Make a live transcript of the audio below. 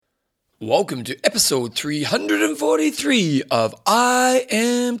Welcome to episode 343 of I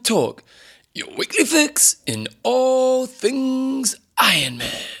Am Talk, your weekly fix in all things Iron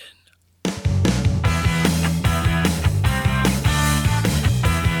Man.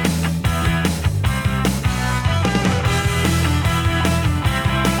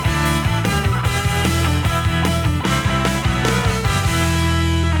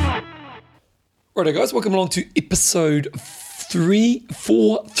 Righto guys, welcome along to episode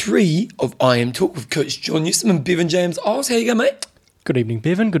 343 of I Am Talk with Coach John Newsom and Bevan James Oz. How you going, mate? Good evening,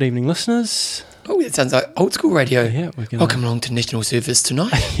 Bevan. Good evening, listeners. Oh, that sounds like old school radio. Yeah, welcome along to National Service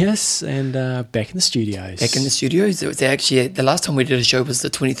tonight. Yes, and back in the studios. Back in the studios. It was actually, the last time we did a show was the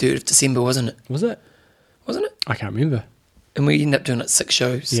 23rd of December, wasn't it? Was it? Wasn't it? I can't remember. And we ended up doing like 6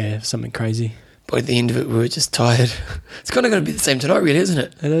 shows. Yeah, something crazy. By the end of it, we were just tired. It's kind of going to be the same tonight, really, isn't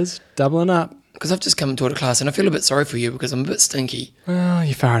it? It is. Doubling up. Because I've just come and taught a class and I feel a bit sorry for you because I'm a bit stinky. Well,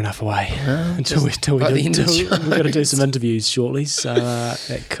 you're far enough away. Until we've got to do some interviews shortly, so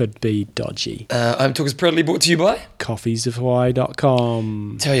that could be dodgy. I'm Talk is proudly brought to you by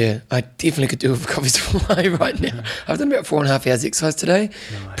coffeesofhawaii.com. Tell you, I definitely could do with Coffees of Hawaii right now. I've done about 4.5 hours exercise today.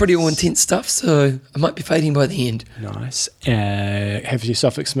 Nice. Pretty all intense stuff, so I might be fading by the end. Nice. Have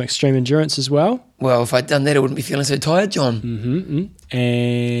yourself some extreme endurance as well. Well, if I'd done that, I wouldn't be feeling so tired, John. Mm-hmm.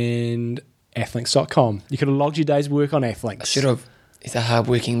 And Athlinks.com. You could have logged your day's work on Athlinks. I should have. He's a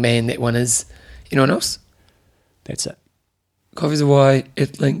hard-working man, that one is. Anyone else? That's it. Coffees of Hawaii,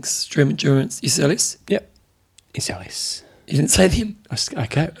 Athlinks, Stream Endurance, SLS? Yep. SLS. You didn't say them?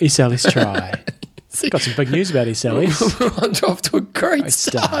 Okay. SLS try. Got some big news about SLS. We're off to a great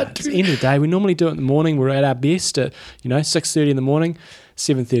start. At the end of the day, we normally do it in the morning. We're at our best at 6:30 in the morning,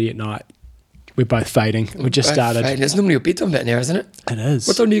 7:30 at night. We're both fading. We just started. Fading. It's normally your bedtime about now, isn't it? It is.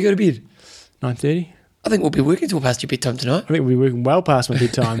 What time do you go to bed? 9:30. I think we'll be working till past your bedtime tonight. I think we'll be working well past my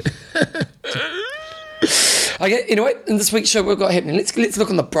bedtime. Okay, anyway, in this week's show, what we've got happening. Let's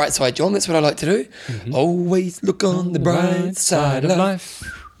look on the bright side, John. That's what I like to do. Mm-hmm. Always look on the bright side of life.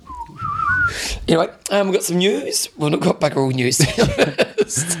 Anyway, we've got some news. Well, not got bugger all news, to be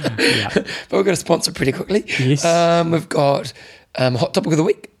honest. Yeah. But we've got a sponsor pretty quickly. Yes. We've got Hot Topic of the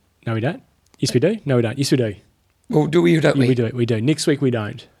Week. No, we don't. Yes, we do. No, we don't. Yes, we do. Well, do we or don't we? We do. We do. Next week, we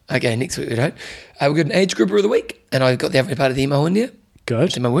don't. Okay, next week we don't. We've got an age grouper of the week, and I got the other part of the email in there.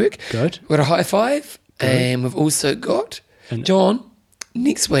 Good. To my work. Good. We've got a high five, Good. and we've also got John.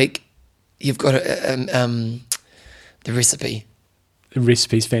 Next week, you've got the recipe. The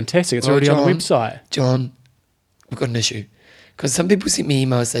recipe's fantastic. It's already on the website. John, we've got an issue. Because some people sent me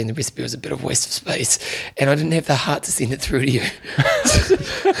emails saying the recipe was a bit of a waste of space, and I didn't have the heart to send it through to you.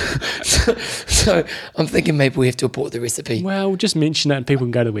 so I'm thinking maybe we have to abort the recipe. Well, just mention it and people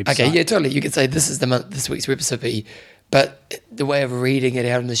can go to the website. Okay, yeah, totally. You could say this is this week's recipe, but the way of reading it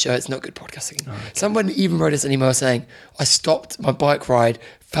out on the show, it's not good podcasting. Oh, okay. Someone even wrote us an email saying, I stopped my bike ride,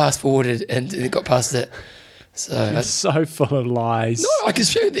 fast forwarded, and it got past it. So it's so full of lies. No, I can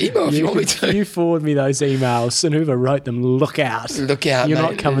show you the email if you want me to. You forward me those emails, and whoever wrote them, look out. Look out, You're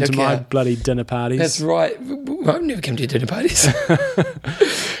mate. not coming to my bloody dinner parties. That's right. I've never come to your dinner parties.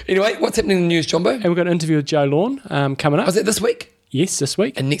 Anyway, what's happening in the news, Jumbo? And we've got an interview with Joe Lawn coming up. Was it this week? Yes, this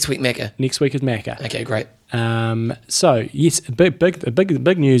week. And next week, Macca? Next week is Macca. Okay, great. So, yes, the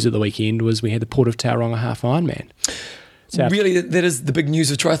big news at the weekend was we had the Port of Tauranga Half Ironman. So really, that is the big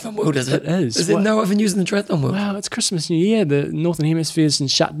news of triathlon world, is it? It is. Is there no other news in the triathlon world? Well, it's Christmas, New Year. The Northern Hemisphere's been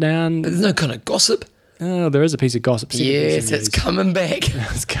shut down. But there's no kind of gossip. Oh, there is a piece of gossip. Yes, it's coming back.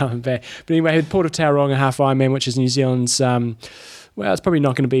 It's coming back. But anyway, the Port of Tauranga Half Ironman, which is New Zealand's, well, it's probably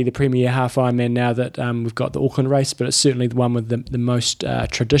not going to be the premier half Ironman now that we've got the Auckland race, but it's certainly the one with the most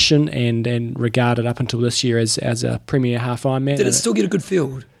tradition and regarded up until this year as a premier half Ironman. Did it still get a good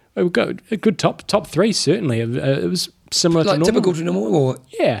field? We've got a good top three, certainly. It was similar to normal. Typical to normal? Or?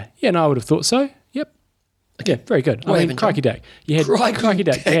 Yeah, no, I would have thought so. Yep. Okay, very good. What happened, crikey dick. You had crikey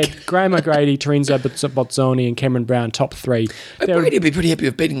dick. You had Graham O'Grady, Terenzo Bozzoni, and Cameron Brown, top three. O'Grady would be pretty happy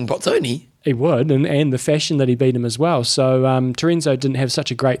with beating Bozzoni. He would, and the fashion that he beat him as well. So Terenzo didn't have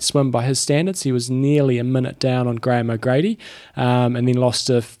such a great swim by his standards. He was nearly a minute down on Graham O'Grady, and then lost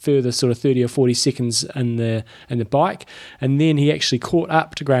a further sort of 30 or 40 seconds in the bike. And then he actually caught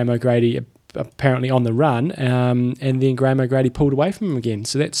up to Graham O'Grady apparently on the run, and then Graham O'Grady pulled away from him again.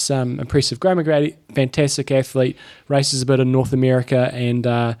 So that's impressive. Graham O'Grady, fantastic athlete, races a bit in North America, and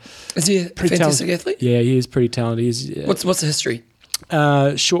is he a fantastic athlete? Yeah, he is pretty talented. What's the history?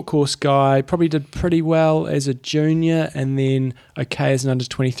 Short course guy, probably did pretty well as a junior, and then okay as an under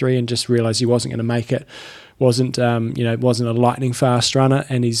 23, and just realised he wasn't going to make it wasn't a lightning fast runner,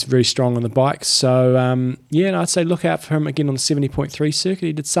 and he's very strong on the bike. So I'd say look out for him again on the 70.3 circuit.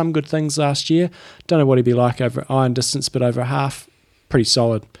 He did some good things last year. Don't know what he'd be like over iron distance, but over half, pretty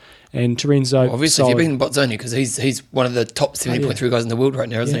solid. And Terenzo, obviously, you've been in Bozzoni because he's one of the top 70.3 guys in the world right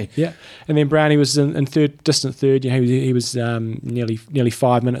now, isn't he? Yeah. And then Brownie was in third, distant third. He was nearly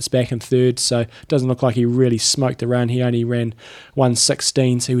 5 minutes back in third, so it doesn't look like he really smoked the run. He only ran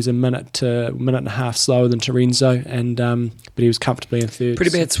 1:16, so he was a minute and a half slower than Terenzo, and but he was comfortably in third.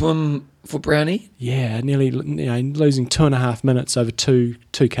 Pretty bad swim for Brownie. Yeah, nearly losing 2.5 minutes over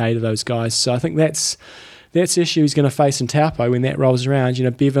 2K to those guys. So I think that's the issue he's going to face in Taupo when that rolls around.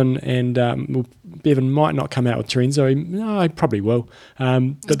 Bevan might not come out with Terenzo. He probably will.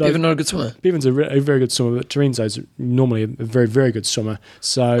 Is Bevan not a good swimmer? Bevan's a very good swimmer, but Terenzo's normally a very, very good swimmer.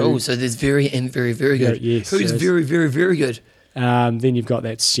 So there's very and very, very good. Yes. Who's very, very, very good? Then you've got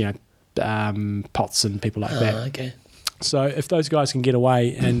Potts and people like that. Okay. So if those guys can get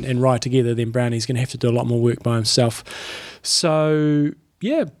away and ride together, then Brownie's going to have to do a lot more work by himself. So,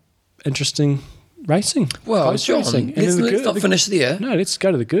 yeah, interesting racing. Well, John, racing. let's not finish there. No, let's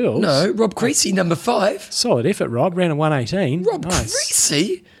go to the girls. No, Rob Creasy, number 5. Solid effort, Rob. Ran a 1:18. Rob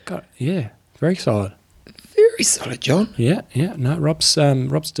Creasy? Very solid. Very solid, John. Yeah. No, Rob's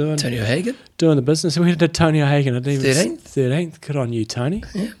doing Tony O'Hagan. Doing the business. We did Tony O'Hagan. 13th. Good on you, Tony.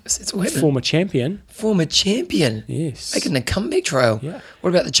 Yeah, that's all happening. Former champion. Yes. Making the comeback trail. Yeah. What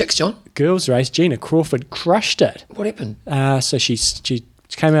about the chicks, John? Girls race. Gina Crawford crushed it. What happened? So she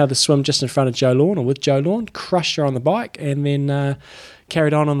came out of the swim just in front of Joe Lawn, or with Joe Lawn, crushed her on the bike, and then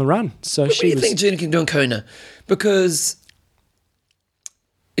carried on the run. So what do you think Gina can do in Kona? Because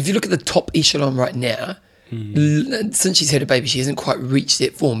if you look at the top echelon right now, since she's had a baby, she hasn't quite reached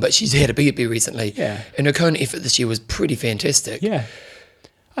that form, but she's had a baby recently. Yeah. And her Kona effort this year was pretty fantastic. Yeah.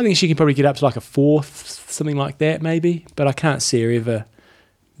 I think she can probably get up to like a 4th, something like that maybe, but I can't see her ever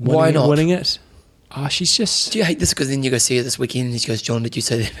winning it. Oh, she's just... Do you hate this because then you go see her this weekend and she goes, John, did you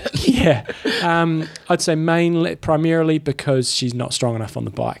say that about me? Yeah. I'd say primarily because she's not strong enough on the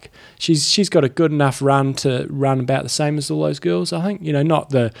bike. She's got a good enough run to run about the same as all those girls, I think. Not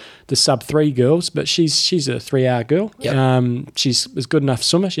the sub-3 girls, but she's a 3-hour girl. Yep. She's a good enough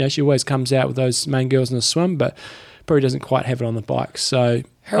swimmer. She always comes out with those main girls in the swim, but probably doesn't quite have it on the bike. So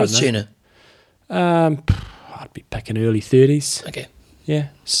how old's Gina? I'd be picking early 30s. Okay. Yeah,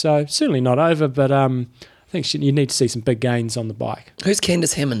 so certainly not over, but I think you need to see some big gains on the bike. Who's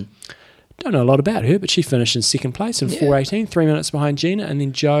Candice Hammond? Don't know a lot about her, but she finished in second place in 4:18, 3 minutes behind Gina, and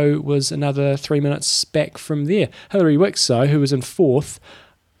then Joe was another 3 minutes back from there. Hilary Wicks, though, who was in 4th,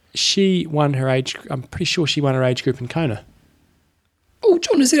 she won her age. I'm pretty sure she won her age group in Kona. Oh,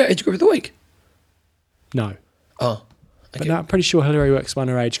 John, is that our age group of the week? No. Oh, okay. But no, I'm pretty sure Hilary Wicks won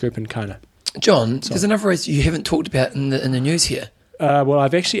her age group in Kona. John, there's another race you haven't talked about in the news here. Well,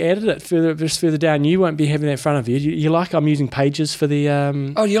 I've actually added it further down. You won't be having that in front of you. You like I'm using Pages for the...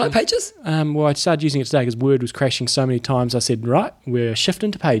 do you like Pages? Well, I started using it today because Word was crashing so many times. I said, right, we're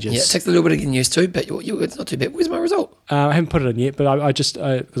shifting to Pages. Yeah, it takes a little bit of getting used to, but it's not too bad. Where's my result? I haven't put it in yet, but I just...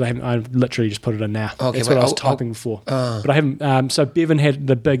 because I've literally just put it in now. Okay, that's what I was typing before. But I haven't... so Bevan had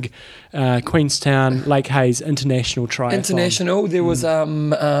the big Queenstown Lake Hayes International Triathlon. International. There was... it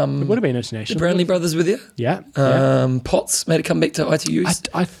would have been international. The Brownlee brothers were there. Yeah. Potts made a comeback to ITUs.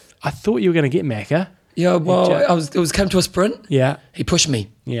 I thought you were going to get Macca. Yeah, well, it was came to a sprint. Yeah. He pushed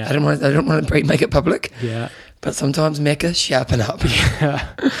me. Yeah. I don't want to make it public. Yeah. But sometimes, Macca, sharpen up. Yeah.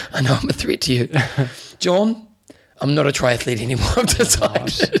 I know I'm a threat to you. John, I'm not a triathlete anymore. I've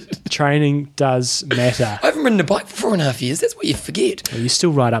decided. Training does matter. I haven't ridden a bike for 4.5 years. That's what you forget. Well, you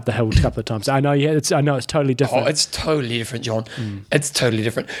still ride up the hill a couple of times. I know it's totally different. Oh, it's totally different, John. It's totally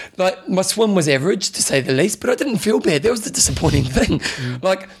different. Like, my swim was average, to say the least, but I didn't feel bad. That was the disappointing thing.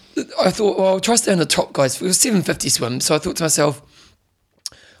 Like, I thought, well, I'll try to stay on the top guys. It was 750 swim, so I thought to myself,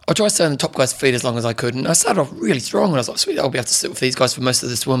 I'll try to stay on the top guys' feet as long as I could. And I started off really strong, and I was like, sweet, I'll be able to sit with these guys for most of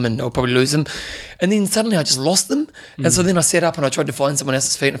the swim, and I'll probably lose them. And then suddenly I just lost them. And so then I sat up and I tried to find someone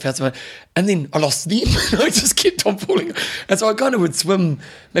else's feet, and I found someone, and then I lost them, and I just kept on falling. And so I kind of would swim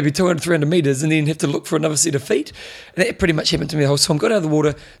maybe 200, 300 metres and then have to look for another set of feet. And that pretty much happened to me the whole swim. Got out of the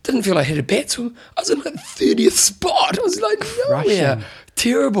water, didn't feel I had a bad swim. I was in like 30th spot. I was like, nowhere.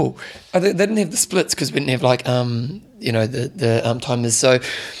 Terrible. They didn't have the splits because we didn't have like, the timers. So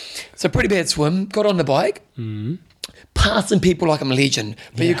pretty bad swim, got on the bike, passing people like I'm a legend.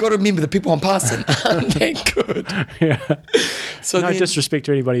 But you've got to remember the people I'm passing aren't that good. Yeah. So no disrespect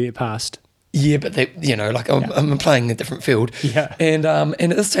to anybody that passed. Yeah, but they, I'm playing a different field. Yeah. And at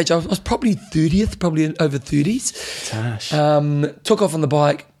this stage, I was probably 30th, probably over 30s. Gosh. Took off on the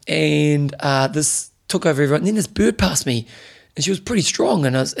bike, and this took over everyone. And then this bird passed me, and she was pretty strong.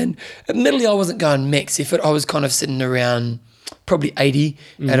 And admittedly, I wasn't going max effort. I was kind of sitting around probably 80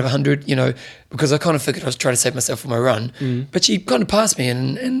 out of 100, because I kind of figured I was trying to save myself for my run. But she kind of passed me,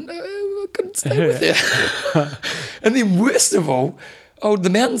 and I couldn't stay with her. And then worst of all, the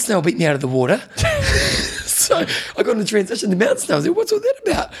mountain snail beat me out of the water. So I got in the transition. The mountain snail, I was like, what's all that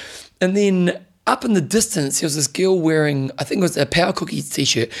about? And then up in the distance, there was this girl wearing, I think it was a Power Cookies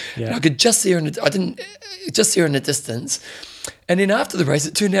t-shirt. Yeah. And I could just see her just see her in the distance. And then after the race,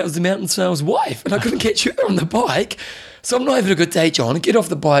 it turned out it was the mountain snail's wife, and I couldn't catch her on the bike. So I'm not having a good day, John. I get off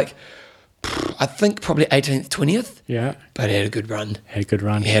the bike, I think probably 18th, 20th. Yeah. But I had a good run. Had a good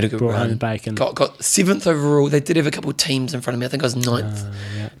run. Brought home the bacon. Got 7th overall. They did have a couple of teams in front of me. I think I was 9th,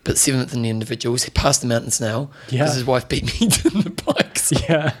 but 7th in the individuals. He passed the mountain snail because his wife beat me to the bikes.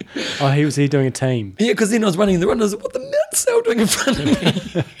 Yeah. Oh, was he doing a team? Yeah, because then I was running the run. I was like, what the mountain snail doing in front of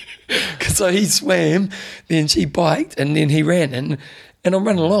me? So he swam, then she biked, and then he ran. And I'm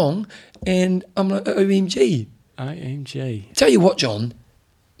running along, and I'm like, OMG. OMG. Tell you what, John,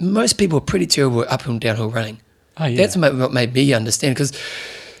 most people are pretty terrible at uphill and downhill running. Oh, yeah. That's what made me understand, because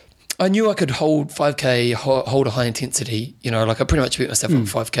I knew I could hold 5K, hold a high intensity, like I pretty much beat myself on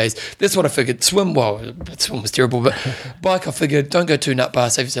 5Ks. That's what I figured. Swim was terrible, but bike, I figured, don't go too nut bar,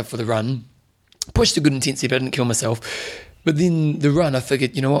 save yourself for the run. Pushed a good intensity, but I didn't kill myself. But then the run, I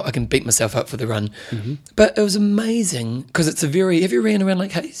figured, you know what, I can beat myself up for the run. But it was amazing, because it's have you ran around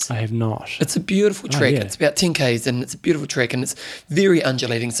Lake Hayes? I have not. It's a beautiful trek. yeah. It's about 10 Ks, and it's a beautiful trek, and it's very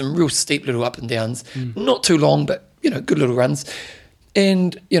undulating, some real steep little up and downs. Not too long, but, good little runs.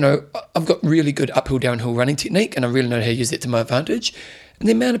 And, I've got really good uphill, downhill running technique, and I really know how to use it to my advantage. And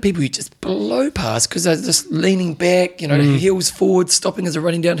the amount of people who just blow past because they're just leaning back, heels forward, stopping as they're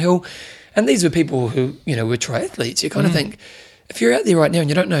running downhill. And these were people who, were triathletes. You kind of think, if you're out there right now and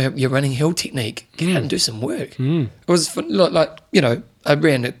you don't know your running hill technique, get out and do some work. It was fun, I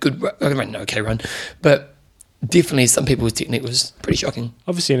ran an okay run, but definitely some people's technique was pretty shocking.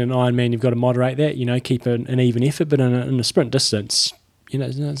 Obviously, in an Ironman, you've got to moderate that, keep an even effort, but in a sprint distance,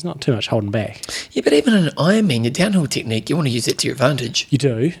 it's not too much holding back. Yeah, but even in an Ironman, your downhill technique, you want to use it to your advantage. You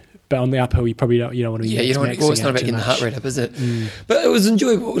do. But on the uphill, you probably don't want to be it's not about getting the heart rate up, is it? But it was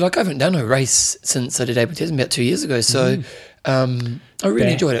enjoyable. Like, I haven't done a race since I did Able Tasman about 2 years ago, so I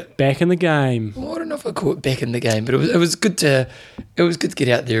really enjoyed it. Back in the game. Well, I don't know if I call it back in the game, but it was good to get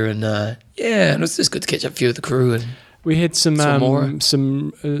out there, and and it was just good to catch up with a few of the crew. And we had some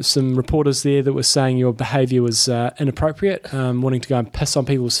reporters there that were saying your behaviour was inappropriate, wanting to go and piss on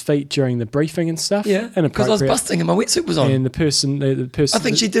people's feet during the briefing and stuff. Yeah, because I was busting and my wetsuit was on. And the person, I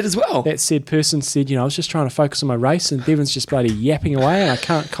think she did as well. That said person said, I was just trying to focus on my race, and Bevan's just bloody yapping away, and I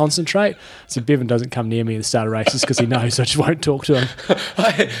can't concentrate. So Bevan doesn't come near me at the start of races because he knows I just won't talk to him.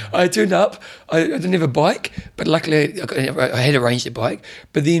 I turned up. I didn't have a bike, but luckily I had arranged a bike.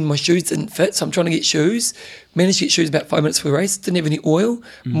 But then my shoes didn't fit, so I'm trying to get shoes. Managed to get shoes about 5 minutes before the race. Didn't have any oil.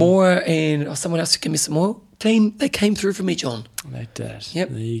 More, and someone else to give me some oil. Team, they came through for me, John. They did. Yep.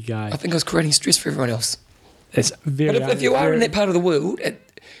 There you go. I think I was creating stress for everyone else. It's very. But if you are in that part of the world,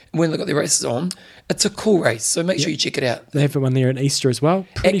 when they've got their races on, it's a cool race. So make sure you check it out. They have one there at Easter as well.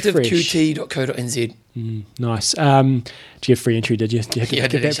 Pretty fresh. ActiveQT.co.nz. Nice. Did you have free entry, did you? Did you I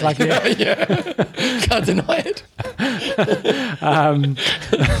did that plug there? Yeah. Can't deny it.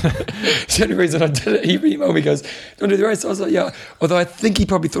 The only reason I did it, he emailed me, goes, do you want to do the race? I was like, yeah. Although I think he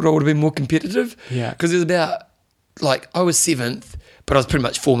probably thought I would have been more competitive. Yeah. Because it was about, I was 7th, but I was pretty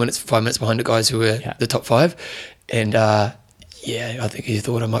much 5 minutes behind the guys who were the top 5. And I think he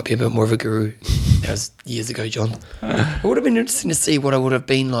thought I might be a bit more of a guru. That was years ago, John. It would have been interesting to see what I would have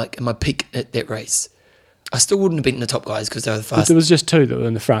been like in my peak at that race. I still wouldn't have beaten the top guys because they were the fastest. There was just 2 that were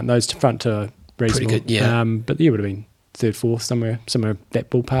in the front. Those front 2 are reasonable. Pretty good, yeah. But you would have been 3rd, 4th, somewhere that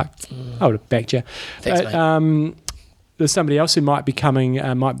ballpark. I would have backed you. Thanks, mate. There's somebody else who might be coming,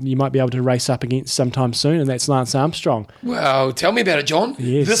 you might be able to race up against sometime soon, and that's Lance Armstrong. Well, tell me about it, John.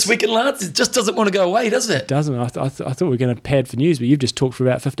 Yes. This weekend, Lance, it just doesn't want to go away, does it? It doesn't. I thought we were going to pad for news, but you've just talked for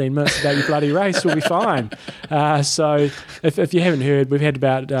about 15 minutes about your bloody race. We'll be fine. So if you haven't heard, we've had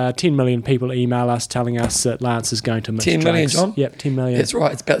about 10 million people email us telling us that Lance is going to miss 10 million, drugs. John? Yep, 10 million. That's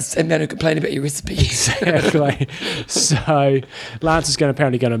right. It's about the same man who complained about your recipe. Exactly. So Lance is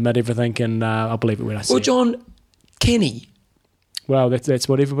apparently going to admit everything, and I'll believe it when I see it. Well, John, Kenny. Well, that's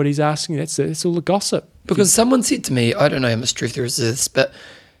what everybody's asking. That's all the gossip. Because someone said to me, I don't know how much truth there is to this, but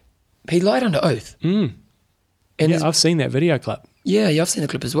he lied under oath. And I've seen that video clip. Yeah, I've seen the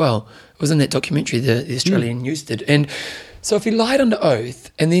clip as well. It was in that documentary the Australian news did. And so if he lied under oath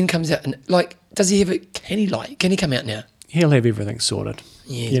and then comes out and, can he lie? Can he come out now? he'll have everything sorted.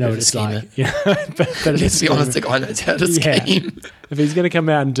 Yeah, you know what it's like. Yeah. but let's be honest, the guy knows how to scheme. If he's going to come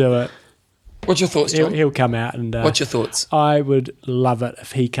out and do it, what's your thoughts, John? He'll come out and... what's your thoughts? I would love it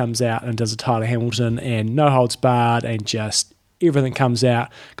if he comes out and does a Tyler Hamilton and no holds barred and just everything comes out,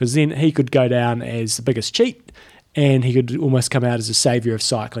 because then he could go down as the biggest cheat and he could almost come out as a saviour of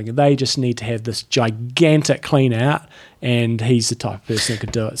cycling. And they just need to have this gigantic clean out, and he's the type of person that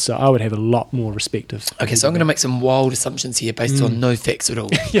could do it. So I would have a lot more respect of... Okay, so I'm going to make some wild assumptions here based on no facts at all.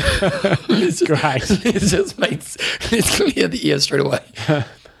 Great. Let's clear the air straight away.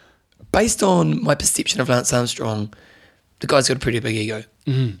 Based on my perception of Lance Armstrong, the guy's got a pretty big ego,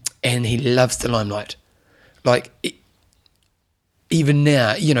 and he loves the limelight. Like, even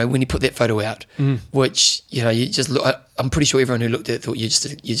now, you know, when he put that photo out, which, you know, you just look, I'm pretty sure everyone who looked at it thought you're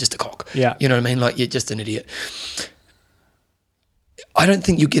just a cock. Yeah. You know what I mean? Like, you're just an idiot. I don't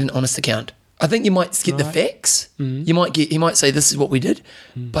think you get an honest account. I think you might get the facts. You might say this is what we did,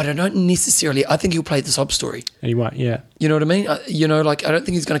 but I don't necessarily. I think he'll play the sob story. And he won't. Yeah. You know what I mean? You know, like, I don't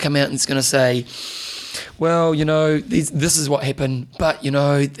think he's going to come out and he's going to say, well, you know, this is what happened, but, you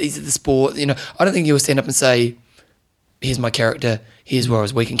know, these are the sport. You know, I don't think he'll stand up and say, here's my character, here's where I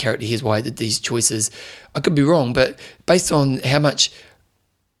was weak in character, here's why I did these choices. I could be wrong, but based on how much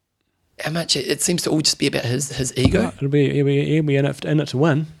it seems to all just be about his ego. Right. He'll be in it to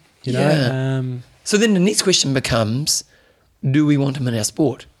win. You know. Yeah. So then the next question becomes, do we want him in our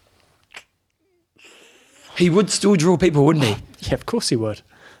sport? He would still draw people, wouldn't he? Yeah, of course he would.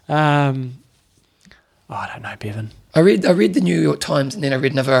 I don't know, Bevan. I read the New York Times, and then I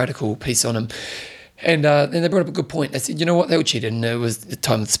read another article piece on him. And then they brought up a good point. They said, you know what, they were cheated, and it was the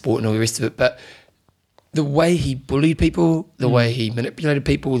time of the sport and all the rest of it. But the way he bullied people, the way he manipulated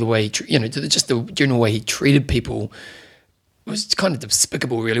people, the way just the general way he treated people was kind of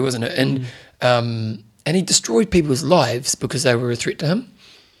despicable, really, wasn't it? And he destroyed people's lives because they were a threat to him.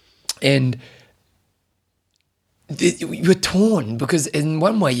 And you're torn, because in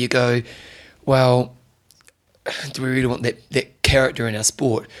one way you go, well, do we really want that character in our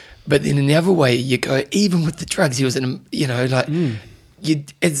sport? But then in the other way, you go, even with the drugs, he was in, you know, like,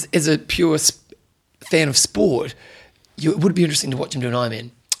 as a pure fan of sport, it would be interesting to watch him do an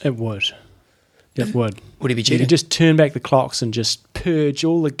Ironman. It would. It would. Would he be You cheating? could just turn back the clocks and just purge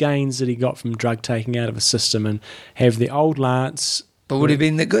all the gains that he got from drug taking out of his system and have the old Lance. But would he have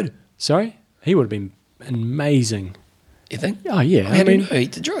been that good? Sorry? He would have been amazing. You think? Oh, yeah. How do you know he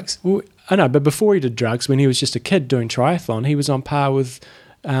did drugs? Well, I know, but before he did drugs, when he was just a kid doing triathlon, he was on par with,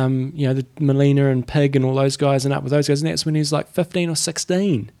 the Molina and Pig and all those guys and up with those guys. And that's when he was like 15 or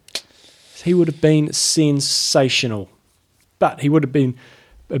 16. He would have been sensational. But he would have been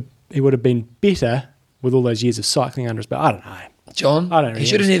better with all those years of cycling under his belt. I don't know. John, I don't know. He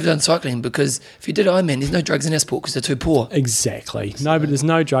should have never done cycling, because if he did Ironman, there's no drugs in our sport because they're too poor. Exactly. No, but there's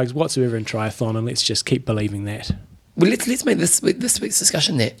no drugs whatsoever in triathlon, and let's just keep believing that. Well, let's make this week's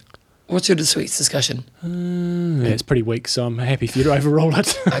discussion that. What's your this week's discussion? Yeah, it's pretty weak, so I'm happy for you to overrule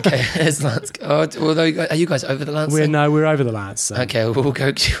it. Okay, as Lance. Although, are you guys over the Lance? We're over the Lance. So. Okay, we'll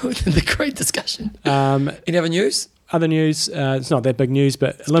go to the great discussion. Any other news? Other news, it's not that big news,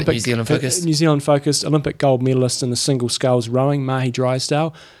 but Olympic New Zealand focused. New Zealand focused Olympic gold medalist in the single sculls rowing, Mahi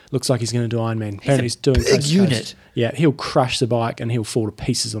Drysdale, looks like he's going to do Ironman. Apparently he's doing big unit. Coast. Yeah, he'll crush the bike and he'll fall to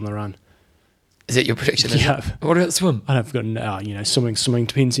pieces on the run. Is that your prediction? Yeah. What about swim? I don't know. Swimming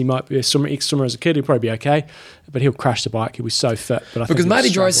depends. He might be a ex-swimmer as a kid. He'll probably be okay, but he'll crush the bike. He'll be so fit. But because Marty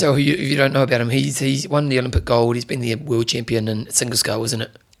Drysdale, if you don't know about him, he's won the Olympic gold. He's been the world champion in single scull, isn't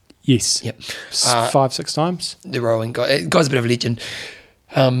it? Yes. Yep. 5-6 times. The rowing guy. Guy's a bit of a legend.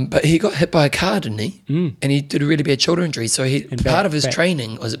 But he got hit by a car, didn't he? And he did a really bad shoulder injury. So part of his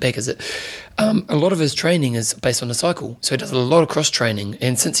training, or is it back, is it? A lot of his training is based on the cycle. So he does a lot of cross training.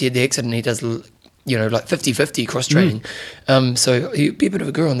 And since he had the accident, he does, like 50-50 cross training. So he'd be a bit of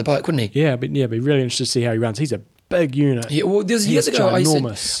a guru on the bike, wouldn't he? Yeah, but be really interested to see how he runs. He's a big unit. Yeah, well, there's years ago, I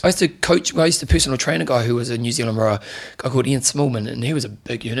used to coach, I used to personal train a guy who was a New Zealand rower, a guy called Ian Smallman, and he was a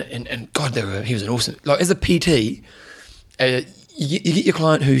big unit, and God, he was an awesome, like, as a PT, you get your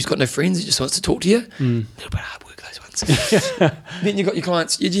client who's got no friends, he just wants to talk to you, a little bit hard work, those ones. Then you got your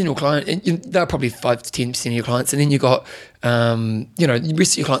clients, your general client, and they're probably 5 to 10% of your clients, and then you got, the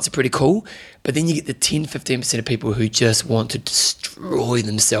rest of your clients are pretty cool, but then you get the 10-15% of people who just want to destroy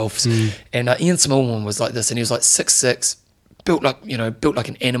themselves. And Ian Smallman was like this, and he was like 6'6", built like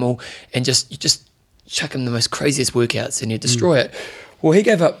an animal, and you just chuck him the most craziest workouts and you destroy it. Well, he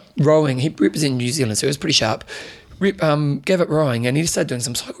gave up rowing. He represented New Zealand, so he was pretty sharp. Rip gave up rowing and he started doing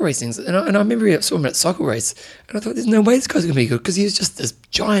some cycle racing. And I remember I saw him at a cycle race and I thought, there's no way this guy's going to be good because he was just this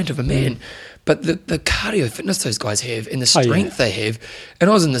giant of a man. But the cardio fitness those guys have and the strength they have. And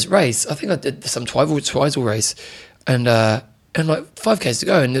I was in this race. I think I did some Twizel race and like 5Ks to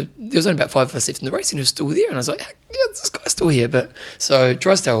go and there was only about 5 of us left in the race and he was still there. And I was like, yeah, this guy's still here. But so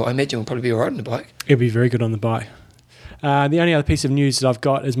Drysdale, I imagine, will probably be all right on the bike. He'll be very good on the bike. The only other piece of news that I've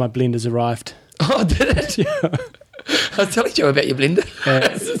got is my blender's arrived. Oh, did it? Yeah. I was telling Joe about your blender.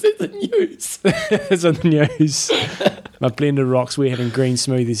 This is in the news. It's on the news. My blender rocks. We're having green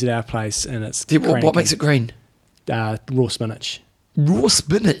smoothies at our place, and it's What makes it green? Raw spinach. Raw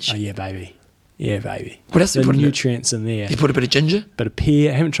spinach? Oh, yeah, baby. Yeah, baby. What else do you The put nutrients in there. You put a bit of ginger? Bit of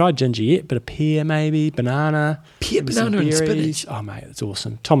pear. I haven't tried ginger yet, but a pear maybe, banana. Pear, maybe some banana and berries. spinach. Oh, mate, it's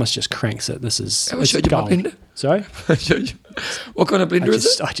awesome. Thomas just cranks it. This is Have I it's showed you my gold. blender? Sorry? I showed you. What kind of blender is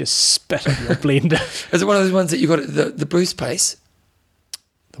it? I just spit in your blender. Is it one of those ones that you got at the Boost place?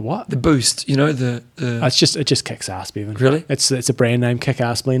 The what? The Boost, you know, the It just kicks ass, Bevan. Really? It's a brand name,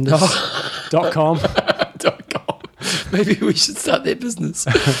 kickassblenders.com. .com. Maybe we should start that business.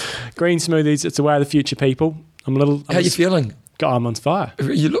 Green smoothies, it's the way of the future, people. I'm How you feeling? I'm on fire.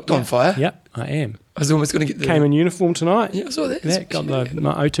 You looked on fire. Yep, I am. I was almost going to get the... Came in uniform tonight. Yeah, I saw that. Yeah, got my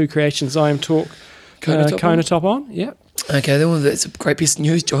O2 Creations I Am Talk Kona top on. Yep. Okay, then that's a great piece of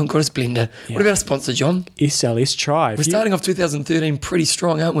news. John got his blender. Yeah. What about a sponsor, John? SLS Tri. We're starting off 2013 pretty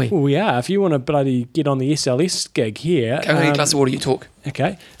strong, aren't we? Well, yeah. If you want to bloody get on the SLS gig here... Okay, I'm going to get a glass of water, you talk.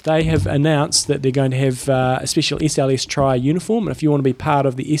 Okay. They have announced that they're going to have a special SLS Tri uniform. And if you want to be part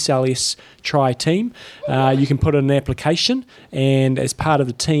of the SLS Tri team, you can put in an application. And as part of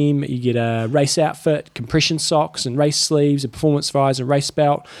the team, you get a race outfit, compression socks and race sleeves, a performance visor, race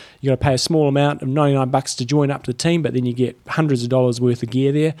belt. You've got to pay a small amount of $99 to join up to the team, but then you get hundreds of dollars worth of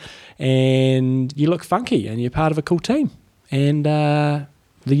gear there. And you look funky and you're part of a cool team. And the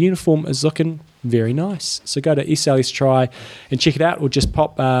uniform is looking very nice. So go to SLS Tri and check it out, or just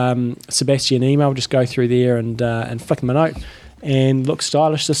pop Sebastian an email. Just go through there and flick him a note and look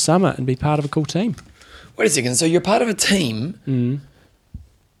stylish this summer and be part of a cool team. Wait a second. So you're part of a team.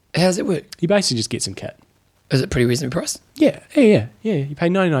 How does it work? You basically just get some kit. Is it pretty reasonably priced? Yeah. You pay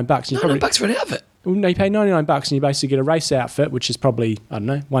 $99. And $99 for an outfit. Well, no, you pay $99 and you basically get a race outfit, which is probably, I don't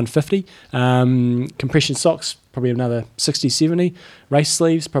know, $150. Compression socks, probably another $60, $70. Race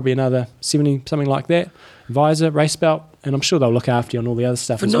sleeves, probably another $70, something like that. Visor, race belt, and I'm sure they'll look after you on all the other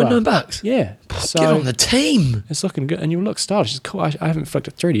stuff For as well. $99? Yeah. So Get on the team. it's looking good, and you'll look stylish. It's cool. I haven't flicked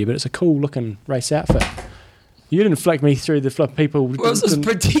it through to you, but it's a cool looking race outfit. You didn't flick me through the flip people. Well, I was just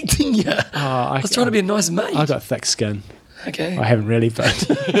protecting you. I was trying to be a nice mate. I got thick skin. Okay. I haven't really, but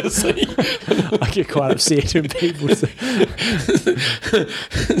See? I get quite upset when people say,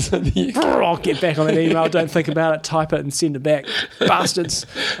 I'll get back on that email, don't think about it, type it and send it back. Bastards.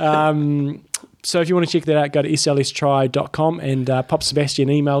 So if you want to check that out, go to slstri.com and pop Sebastian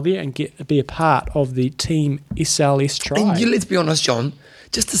an email there and be a part of the team SLS Tri. And let's be honest, John,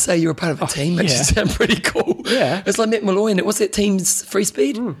 just to say you're a part of a team makes you sound pretty cool. Yeah. It's like Matt Malloy and what's that team's Free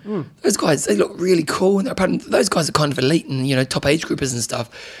Speed? Those guys, they look really cool and they're part of, those guys are kind of elite and, you know, top age groupers and stuff.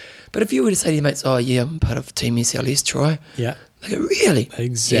 But if you were to say to your mates, oh yeah, I'm part of Team SLS Tri. Yeah. They go, really?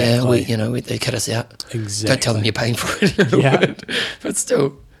 Exactly. Yeah, they cut us out. Exactly. Don't tell them you're paying for it. Yeah. But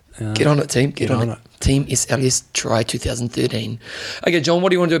still, get on it, team. Get on it. it. Team SLS Tri 2013. Okay, John, what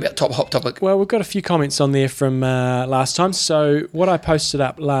do you want to do about top hot topic? Well, we've got a few comments on there from last time. So what I posted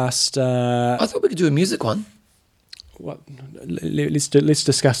up last... I thought we could do a music one. Let's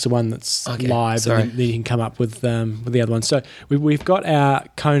discuss the one that's live, sorry. and then you can come up with the other one. So we've got our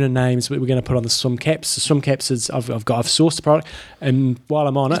Kona names we're going to put on the swim caps. The swim caps is I've sourced the product, and while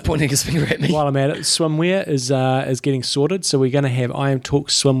I'm on He's it, pointing his finger at me. while I'm at it, swimwear is getting sorted. So we're going to have I Am Talk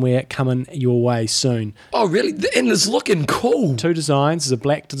swimwear coming your way soon. Oh, really? And it's looking cool. 2 designs. There's a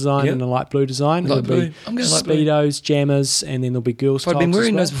black design and a light blue design. Light There'll blue. be I'm going light blue. Speedos, jammers, and then there'll be girls' If I'd tops been wearing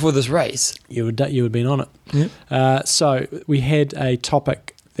as well. those before this race. You would have been on it. Yeah. So we had a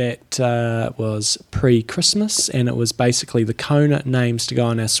topic that was pre-Christmas, and it was basically the Kona names to go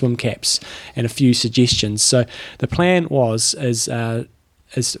on our swim caps and a few suggestions. So the plan is the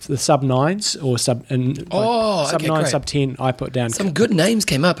sub 9s or sub 9, great. sub 10. I put down Some good names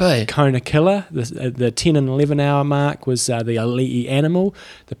came up, hey? Kona Killer. The 10 and 11 hour mark was the Ali'i Animal,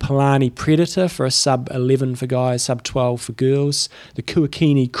 the Palani Predator for a sub 11 for guys, sub 12 for girls, the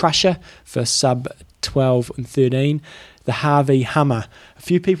Kuakini Crusher for sub 12 and 13, the Harvey Hummer. A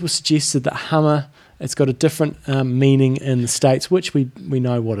few people suggested that Hummer It's got a different meaning in the States, which we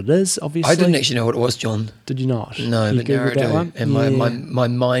know what it is, obviously. I didn't actually know what it was, John. Did you not? No, you but now I Googled that do. one? And my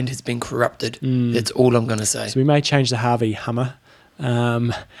mind has been corrupted. That's all I'm going to say. So we may change the Harvey Hummer,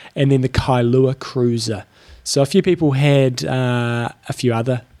 and then the Kailua Cruiser. So a few people had a few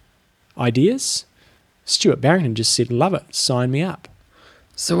other ideas. Stuart Barrington just said, love it, sign me up.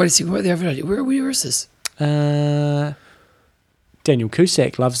 So what is he? What the other idea? Where is this? Daniel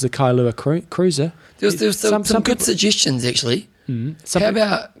Cusack loves the Kailua Cruiser. There's some good people, suggestions, actually. How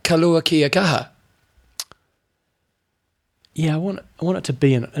about Kailua Kia Kaha? Yeah, I want it to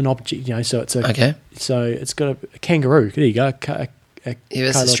be an object, so it's a Okay. So it's got a kangaroo. There you go. Yeah, that's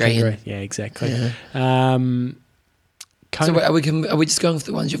Kailua Australian. kangaroo. Yeah, exactly. Yeah. So are we just going for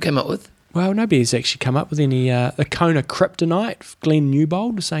the ones you've come up with? Well, nobody's actually come up with any. The Kona Kryptonite. Glenn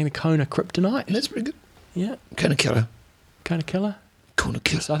Newbold was saying the Kona Kryptonite. That's pretty good. Yeah, Kona Killer. Kona Killer. Kona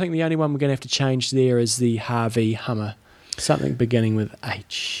Killer. So I think the only one we're going to have to change there is the Harvey Hummer. Something beginning with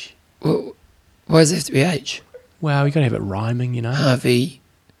H. Well, why does it have to be H? Well, you got to have it rhyming, Harvey.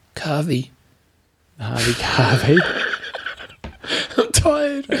 Carvey. Harvey. I'm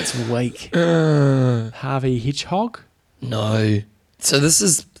tired. That's weak. Harvey Hedgehog. No. So this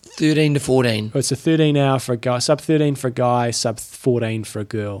is 13 to 14. Oh, it's a 13 hour for a guy, sub 13 for a guy, sub 14 for a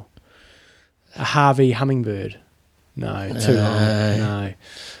girl. A Harvey Hummingbird. No, too long. No.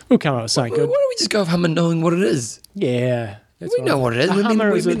 We'll come up with something Why good. don't we just go with Hummer knowing what it is? Yeah. That's We know what it is. A We mean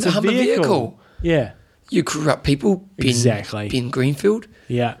Hummer is the Hummer vehicle. Yeah. You corrupt people. Exactly. Ben Greenfield.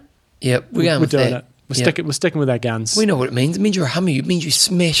 Yeah. Yep, we're going We're with doing that. it. We're sticking with our guns. We know what it means. It means you're a Hummer. It means you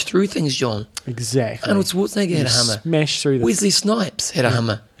smash through things, John. Exactly. Arnold Schwarzenegger had a Hummer. Smash through the... Wesley Snipes had a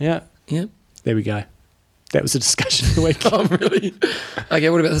Hummer. Yeah. Yeah. There we go. That was a discussion of the week. Oh, really? Okay,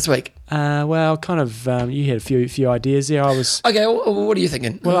 what about this week? Well, kind of, you had a few ideas there. I was... Okay, well, what are you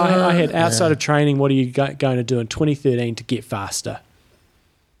thinking? Well, I had outside of training, what are you going to do in 2013 to get faster?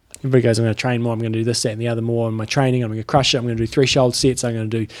 Everybody goes, I'm going to train more, I'm going to do this, that, and the other more in my training, I'm going to crush it, I'm going to do threshold sets, I'm going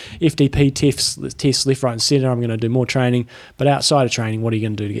to do FDP tests left, right, and centre, I'm going to do more training. But outside of training, what are you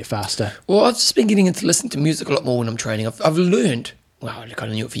going to do to get faster? Well, I've just been getting into listening to music a lot more when I'm training. I've learned, well, I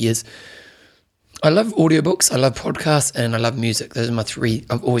kind of knew it for years. I love audiobooks, I love podcasts, and I love music. Those are my three.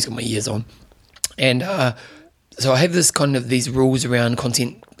 I've always got my ears on. And so I have these rules around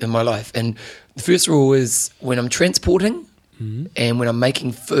content in my life. And the first rule is when I'm transporting and when I'm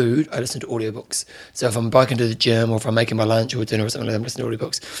making food, I listen to audiobooks. So if I'm biking to the gym or if I'm making my lunch or dinner or something like that, I'm listening to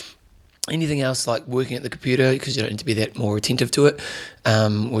audiobooks. Anything else like working at the computer, because you don't need to be that more attentive to it,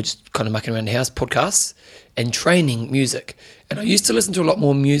 or just kind of mucking around the house, podcasts, and training music. And I used to listen to a lot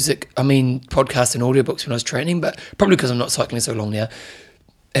more podcasts and audiobooks when I was training, but probably because I'm not cycling so long now.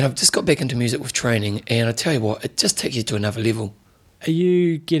 And I've just got back into music with training, and I tell you what, it just takes you to another level. Are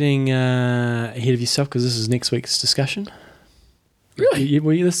you getting ahead of yourself because this is next week's discussion? Really?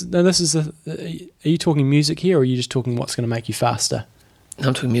 Are you talking music here, or are you just talking what's going to make you faster? No,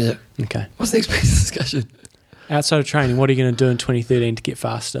 I'm talking music. Okay. What's the next week's discussion? Outside of training, what are you going to do in 2013 to get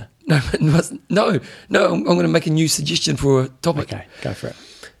faster? No, I'm going to make a new suggestion for a topic. Okay, go for it.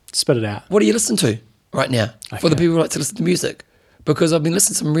 Spit it out. What do you listen to right now for the Okay. people who like to listen to music? Because I've been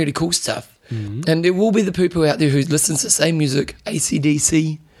listening to some really cool stuff. And there will be the people out there who listen to the same music,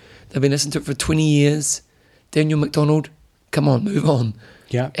 AC/DC. They've been listening to it for 20 years. Daniel McDonald, come on, move on.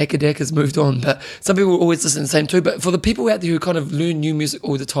 Yeah. Akadak has moved on. But some people always listen to the same too. But for the people out there who kind of learn new music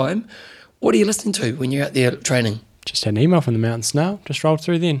all the time, what are you listening to when you're out there training? Just had an email from the Mountain Snail. Just rolled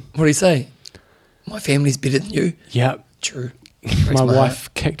through then. What do you say? My family's better than you. Yep. True. My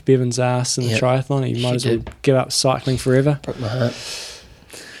wife kicked Bevan's ass in the triathlon. He might as well give up cycling forever. Broke my heart.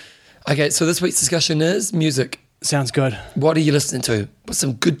 Okay, so this week's discussion is music. Sounds good. What are you listening to? What's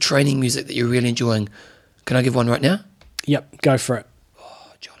some good training music that you're really enjoying? Can I give one right now? Yep, go for it.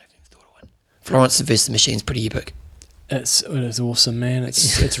 Oh, John, I haven't even thought of one. Florence and the Machine's pretty epic. It is awesome, man.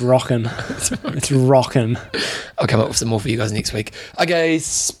 It's rocking. It's rocking. I'll come up with some more for you guys next week. Okay,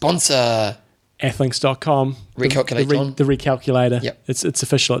 sponsor. Athlinks.com. Recalculate, John. The recalculator. Yep. It's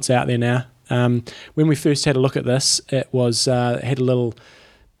official. It's out there now. When we first had a look at this, it had a little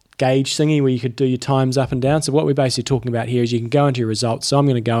gauge thingy where you could do your times up and down. So what we're basically talking about here is you can go into your results. So I'm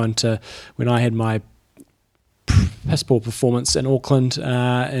going to go into when I had my piss poor performance in Auckland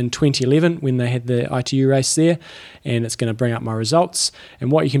in 2011 when they had the ITU race there, and it's going to bring up my results.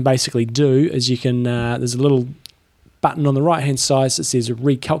 And what you can basically do is you can there's a little button on the right hand side that says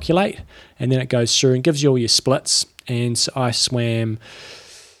recalculate, and then it goes through and gives you all your splits. And so I swam,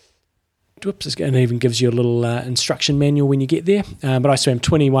 and it even gives you a little instruction manual when you get there. But I swam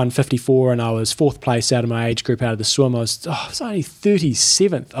 21:54 and I was 4th place out of my age group out of the swim. I was only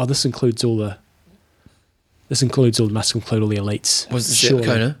 37th. Oh, this includes all the This must include all the elites. Was this at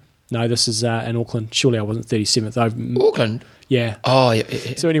Kona? No, this is in Auckland. Surely I wasn't 37th. Auckland? Yeah. Oh, yeah.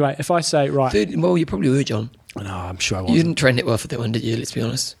 So anyway, if I say, right... Well, you probably were, John. No, I'm sure I wasn't. You didn't train that well for that one, did you? Let's be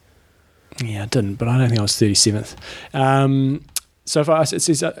honest. Yeah, I didn't, but I don't think I was 37th. So if it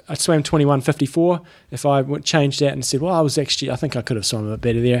says I swam 21:54, if I changed that and said, well, I think I could have swum a bit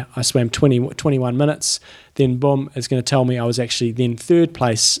better there. I swam 21 minutes, then boom, it's going to tell me I was actually then third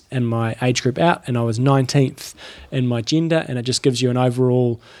place in my age group out, and I was 19th in my gender, and it just gives you an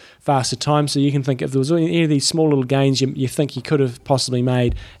overall faster time. So you can think if there was any of these small little gains you think you could have possibly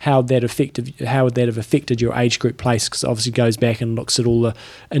made, how would that have affected your age group place? Because it obviously goes back and looks at all the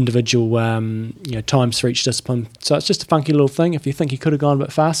individual times for each discipline. So it's just a funky little thing. If you think you could have gone a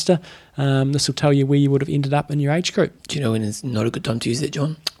bit faster, this will tell you where you would have ended up in your age group. Do you know when it's not a good time to use that,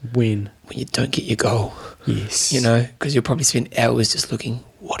 John? When you don't get your goal. Yes. Because you'll probably spend hours just looking,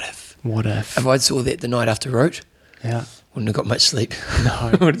 what if? If I saw that the night after rote, yeah, wouldn't have got much sleep. No.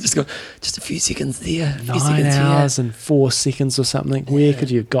 I would have just got just a few seconds there. 9 hours and 4 seconds or something. Where could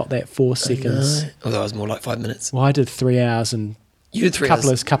you have got that 4 seconds? Although it was more like 5 minutes. Well, I did 3 hours and you did 3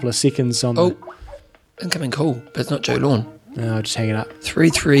 hours. couple of seconds on incoming call, but it's not Joe Lawn. No, just hanging up.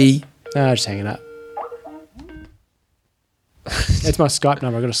 3-3. No, just hanging up. That's my Skype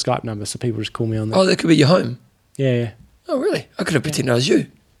number. I got a Skype number, so people just call me on that. Oh, that could be your home. Yeah. Oh, really? I could have pretended I was you.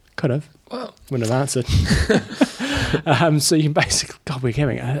 Could have. Wow. Wouldn't have answered. So you can basically, God, we're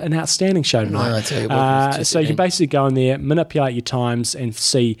having an outstanding show tonight. I tell you what, so you can basically go in there, manipulate your times, and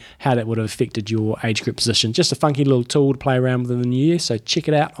see how that would have affected your age group position. Just a funky little tool to play around with in the new year. So check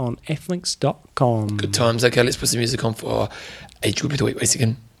it out on athlinks.com. Good times. Okay, let's put some music on for age group of the week. Wait a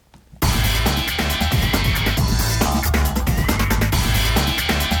second.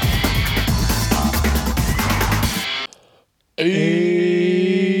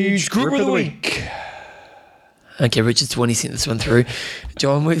 Age group of the week. Okay, Richard Swanee sent this one through.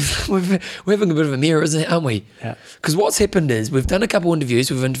 John, we're having a bit of a mirror, isn't it, aren't we? Yeah. Because what's happened is we've done a couple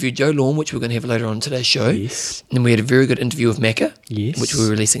interviews. We've interviewed Joe Lawn, which we're going to have later on today's show. Yes. And we had a very good interview with Macca, yes, which we're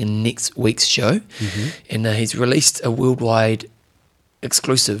releasing in next week's show. Mm-hmm. And he's released a worldwide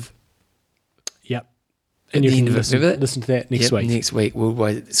exclusive. Yep. And you can listen to that next week. Next week,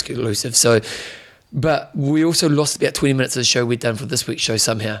 worldwide exclusive. So, but we also lost about 20 minutes of the show we'd done for this week's show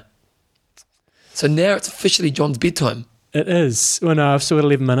somehow. So now it's officially John's bedtime. It is. Well, no, I've still got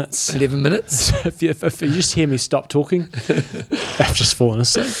 11 minutes. 11 minutes? if you just hear me stop talking, I've just fallen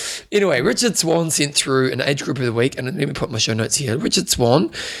asleep. Anyway, Richard Swan sent through an age group of the week, and let me put my show notes here. Richard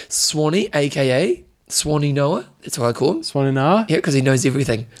Swan, Swanee, a.k.a. Swanee Noah. That's what I call him. Swanee Noah? Yeah, because he knows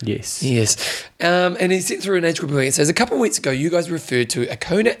everything. Yes. Yes. And he sent through an age group of the week. It says, a couple of weeks ago, you guys referred to a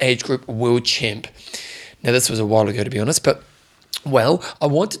Kona age group world champ. Now, this was a while ago, to be honest, but well, I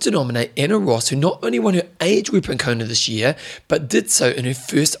wanted to nominate Anna Ross, who not only won her age group in Kona this year, but did so in her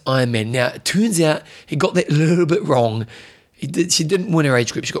first Ironman. Now, it turns out he got that a little bit wrong. She didn't win her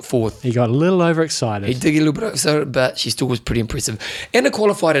age group. She got fourth. He got a little overexcited. He did get a little bit overexcited, but she still was pretty impressive. Anna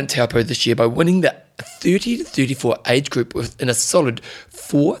qualified in Taupo this year by winning the 30 to 34 age group in a solid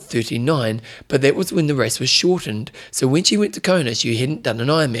 4:39, but that was when the race was shortened. So when she went to Kona, she hadn't done an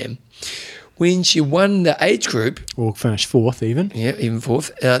Ironman. When she won the age group... Or finished fourth even. Yeah, even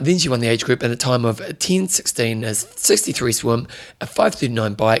fourth. Then she won the age group at a time of 10:16, a 63 swim, a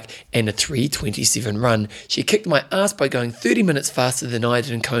 5:39 bike, and a 3:27 run. She kicked my ass by going 30 minutes faster than I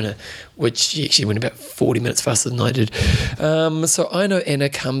did in Kona, which she actually went about 40 minutes faster than I did. So I know Anna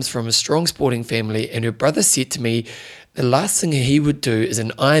comes from a strong sporting family, and her brother said to me, the last thing he would do is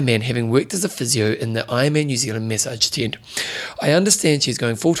an Ironman, having worked as a physio in the Ironman New Zealand massage tent. I understand she's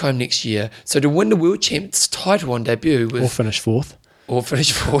going full-time next year, so to win the world champ's title on debut... Or finish fourth. Or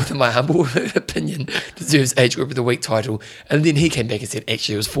finish fourth, in my humble opinion, deserves age group of the week title. And then he came back and said,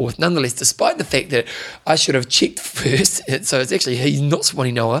 actually, it was fourth. Nonetheless, despite the fact that I should have checked first, so it's actually, he's not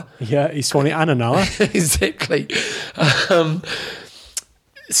Swanee Noah. Yeah, he's Swanee Anna Noah. Exactly.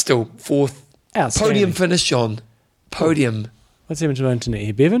 Still, fourth. Podium finish, John. Podium. What's happened to my internet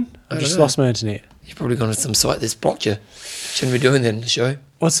here, Bevan? I've just lost my internet. You've probably gone to some site that's blocked you. Shouldn't be doing that in the show.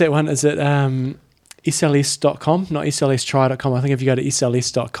 What's that one? Is it SLS.com? Not SLStry.com. I think if you go to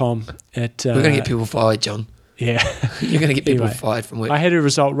SLS.com, we're going to get people fired, John. Yeah. You're going to get people fired from work. I had a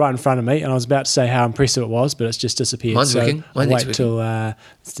result right in front of me, and I was about to say how impressive it was, but it's just disappeared. Mine's working. Mine's wait till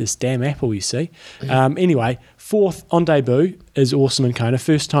it's this damn Apple, you see. Anyway, fourth on debut is awesome in Kona.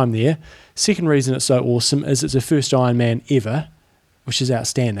 First time there. Second reason it's so awesome is it's her first Ironman ever, which is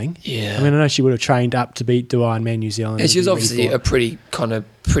outstanding. Yeah. I mean, I know she would have trained up to do Ironman New Zealand. Yeah, she was obviously a pretty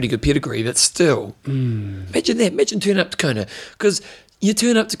good pedigree, but still. Imagine that. Imagine turning up to Kona. Because You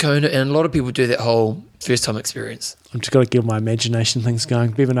turn up to Kona, and a lot of people do that whole first time experience. I'm just got to get my imagination things going.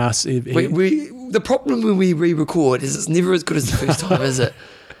 Bevan asked. The problem when we re-record is it's never as good as the first time, is it?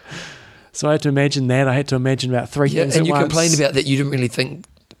 So I had to imagine that. I had to imagine about three things and at you once. complained about that. You didn't really think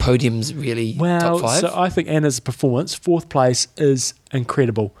podium's really top five. So I think Anna's performance, 4th place, is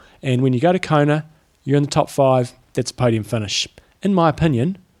incredible. And when you go to Kona, you're in the top 5. That's a podium finish. In my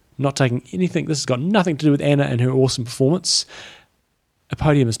opinion, not taking anything. This has got nothing to do with Anna and her awesome performance. A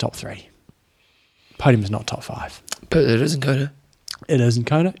podium is top 3. Podium is not top 5. But it is in Kona. It is in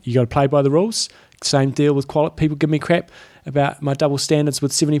Kona. You got to play by the rules. Same deal with quality. People give me crap about my double standards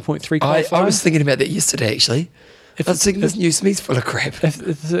with 70.3 qualifying. I was thinking about that yesterday, actually. I was thinking this new Smith's full of crap. If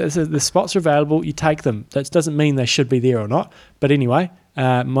the spots are available, you take them. That doesn't mean they should be there or not. But anyway,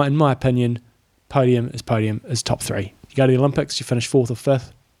 in my opinion, podium is top 3. You go to the Olympics, you finish 4th or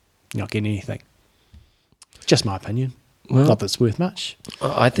 5th, you're not getting anything. Just my opinion. Well, not that it's worth much.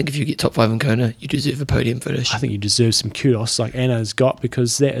 I think if you get top 5 in Kona, you deserve a podium finish. I think you deserve some kudos like Anna has got,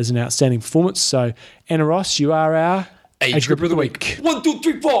 because that is an outstanding performance. So, Anna Ross, you are our Age Group of the Week. 1, 2,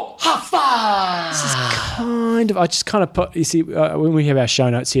 3, 4. High five! This is I just kind of put, you see, when we have our show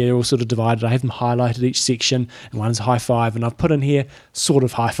notes here, they're all sort of divided. I have them highlighted each section, and one's high five, and I've put in here sort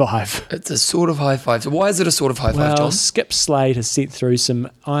of high five. It's a sort of high five. So why is it a sort of high five, John? Skip Slade has sent through some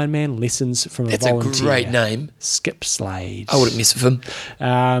Ironman lessons from a volunteer. That's a great name. Skip Slade. I wouldn't mess with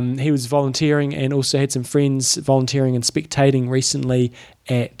him. He was volunteering and also had some friends volunteering and spectating recently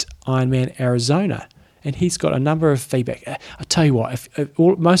at Ironman Arizona. And he's got a number of feedback. I tell you what, if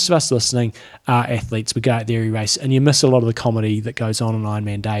most of us listening are athletes, we go out there, you race, and you miss a lot of the comedy that goes on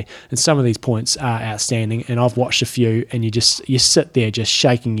Ironman Day. And some of these points are outstanding. And I've watched a few, and you sit there just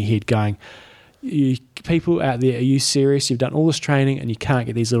shaking your head, going, people out there, are you serious? You've done all this training, and you can't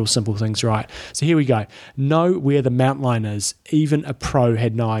get these little simple things right. So here we go. Know where the mountain line is. Even a pro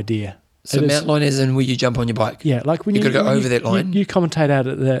had no idea. So mountain line is in where you jump on your bike. Yeah, like when you got to go over that line. You commentate out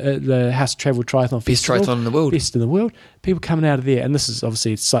at the House of Travel Triathlon Festival. Best triathlon in the world. Best in the world. People coming out of there, and this is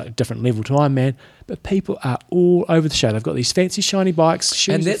obviously a slightly different level to Ironman, but people are all over the show. They've got these fancy shiny bikes,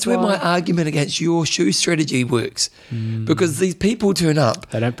 shoes. And that's where my argument against your shoe strategy works. Because these people turn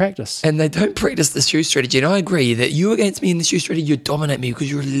up. They don't practice. And they don't practice the shoe strategy. And I agree that you against me in the shoe strategy, you dominate me because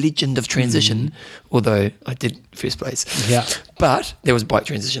you're a legend of transition. Although I did first place. Yeah. But there was bike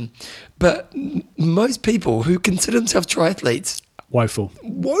transition. But most people who consider themselves triathletes, woeful,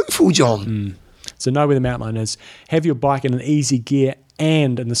 John. So know where the mountain line is. Have your bike in an easy gear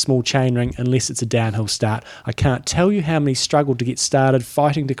and in the small chainring, unless it's a downhill start. I can't tell you how many struggled to get started,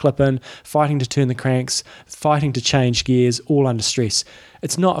 fighting to clip in, fighting to turn the cranks, fighting to change gears, all under stress.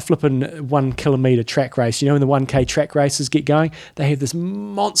 It's not a flipping 1 kilometre track race. You know, when the 1K track races get going, they have this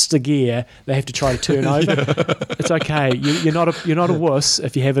monster gear they have to try to turn over. It's okay. You're not a wuss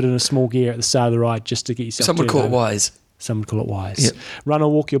if you have it in a small gear at the start of the ride just to get yourself Some would call it wise. Some would call it wise. Yep. Run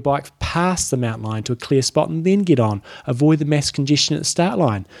or walk your bike past the mountain line to a clear spot and then get on. Avoid the mass congestion at the start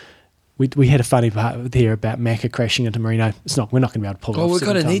line. We had a funny part here about Macca crashing into Marino. We're not going to be able to pull it off. Well, we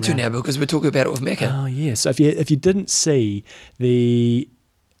kind of need to now because we're talking about it with Macca. Oh, yeah. So if you didn't see the,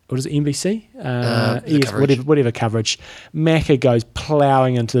 what is it, NBC? Whatever coverage, Macca goes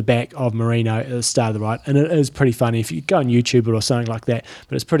ploughing into the back of Marino at the start of the ride, and it is pretty funny if you go on YouTube or something like that,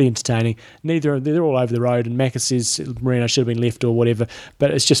 but it's pretty entertaining. They're all over the road, and Macca says Marino should have been left or whatever, but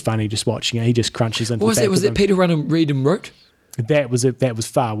it's just funny just watching it. He just crunches into the back. Was that Peter Reed and wrote? That was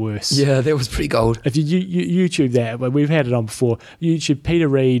far worse. Yeah, that was pretty gold. If you YouTube that, we've had it on before. YouTube Peter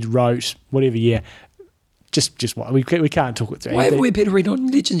Reed wrote whatever year. Just what we can't talk it through. Why haven't we Peter Reed on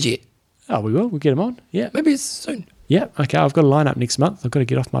Legends yet? Oh, we will. We'll get him on. Yeah, maybe it's soon. Yeah. Okay. I've got a lineup next month. I've got to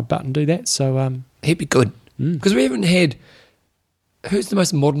get off my butt and do that. So he'd be good because we haven't had. Who's the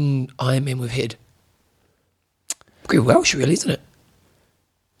most modern Ironman we've had? Greg Welsh, really, isn't it?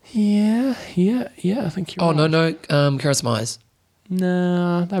 Yeah. I think you're right. No. Karis Myers.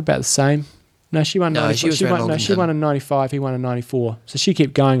 No, they're about the same. No, she won. No, she won in 95. He won in 94. So she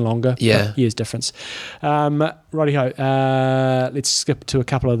kept going longer. Yeah, years difference. Righty-ho. Let's skip to a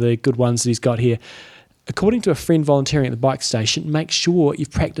couple of the good ones that he's got here. According to a friend volunteering at the bike station, make sure you've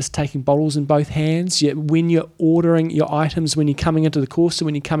practiced taking bottles in both hands. When you're ordering your items, when you're coming into the course, and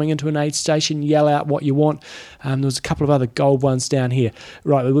when you're coming into an aid station, yell out what you want. There's a couple of other gold ones down here.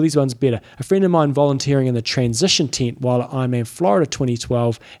 Right, well, these ones better. A friend of mine volunteering in the transition tent while at Ironman Florida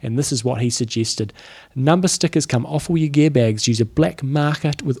 2012, and this is what he suggested. Number stickers come off all your gear bags. Use a black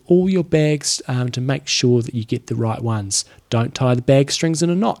marker with all your bags to make sure that you get the right ones. Don't tie the bag strings in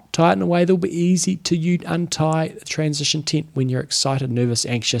a knot. Tie it in a way that'll be easy to you repeat, untie the transition tent when you're excited, nervous,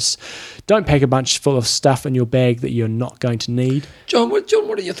 anxious. Don't pack a bunch full of stuff in your bag that you're not going to need. John, what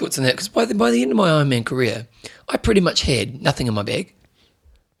are your thoughts on that? Because by the end of my Ironman career, I pretty much had nothing in my bag.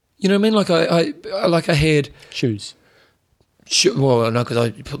 You know what I mean? I had Shoes. well, no, because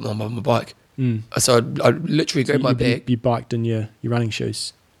I put them on my bike. So I literally grabbed my bag. You biked in your running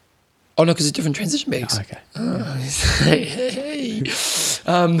shoes. Oh no, because it's different transition bags. Okay.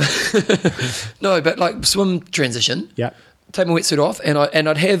 No, but like swim transition. Yeah. Take my wetsuit off, and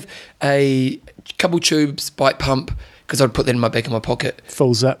I'd have a couple tubes, bike pump, because I'd put that in my back of my pocket.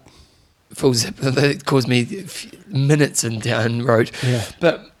 Full zip. Full zip. That caused me minutes in down road. Yeah.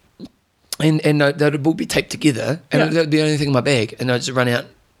 But and they'd all be taped together, and that'd be the only thing in my bag, and I'd just run out.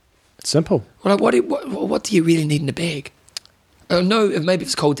 Simple. Well, like, what do you really need in a bag? No, maybe if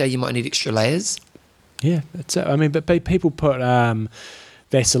it's a cold day, you might need extra layers. Yeah, that's it. I mean, but people put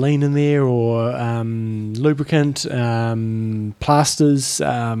Vaseline in there, or lubricant, plasters.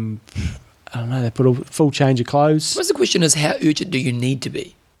 I don't know. They put a full change of clothes. Suppose the question is, how urgent do you need to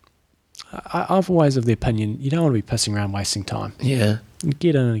be? I've always of the opinion you don't want to be pissing around wasting time. Yeah.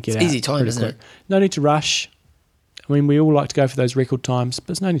 Get in and get out. Easy time, isn't it? No need to rush. I mean, we all like to go for those record times, but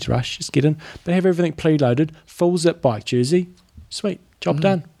there's no need to rush. Just get in. But have everything preloaded. Full zip bike jersey. Sweet. Job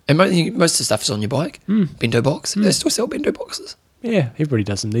done. And most of the stuff is on your bike. Bento box. They still sell bento boxes. Yeah, everybody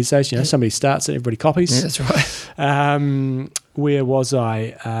does them these days. You know, somebody starts it, everybody copies. Yeah, that's right. Where was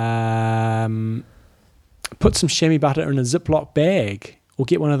I? Put some chamois butter in a Ziploc bag, or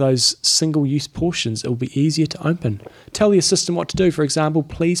get one of those single-use portions. It will be easier to open. Tell the assistant what to do. For example,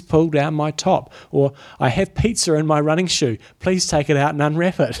 please pull down my top. Or, I have pizza in my running shoe. Please take it out and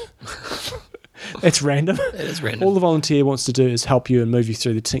unwrap it. That's random. It is random. All the volunteer wants to do is help you and move you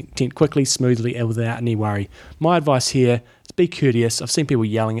through the tent quickly, smoothly, and without any worry. My advice here is be courteous. I've seen people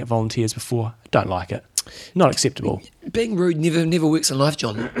yelling at volunteers before. I don't like it. Not acceptable. Being rude never works in life,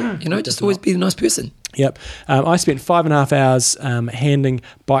 John. You know, just always be a nice person. Yep. I spent 5.5 hours handing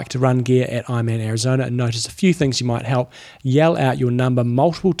bike to run gear at Ironman Arizona and noticed a few things you might help. Yell out your number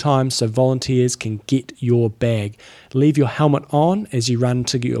multiple times so volunteers can get your bag. Leave your helmet on as you run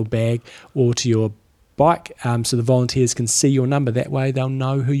to get your bag or to your bike so the volunteers can see your number. That way they'll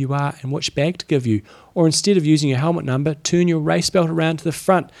know who you are and which bag to give you. Or instead of using your helmet number, turn your race belt around to the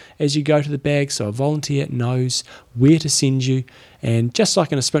front as you go to the bag so a volunteer knows where to send you. And just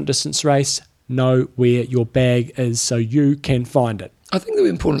like in a sprint distance race, know where your bag is so you can find it. I think the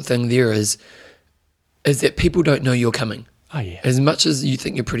important thing there is that people don't know you're coming. Oh, yeah. As much as you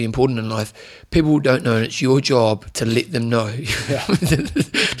think you're pretty important in life, people don't know, and it's your job to let them know. Yeah.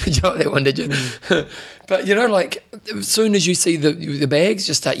 Did you like that one, did you? But, you know, like, as soon as you see the bags,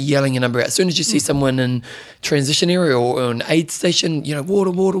 just start yelling your number out. As soon as you see someone in transition area or an aid station, you know,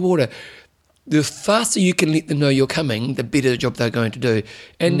 water. The faster you can let them know you're coming, the better job they're going to do.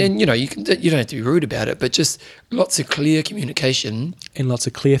 And then, you know, you don't have to be rude about it, but just lots of clear communication. And lots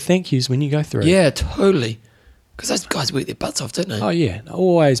of clear thank yous when you go through. Yeah, totally. Because those guys work their butts off, don't they? Oh, yeah. I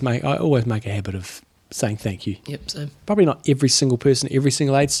always make a habit of saying thank you. Yep, same. Probably not every single person at every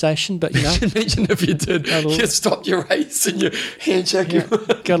single aid station, but, you know. Imagine if you did. You stopped your race and your handshake. Yeah,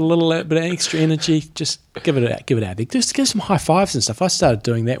 got a little bit of extra energy. Just give it out there. Just give some high fives and stuff. I started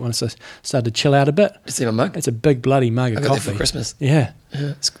doing that once I started to chill out a bit. You see my mug? It's a big bloody mug of I got coffee. that for Christmas. Yeah.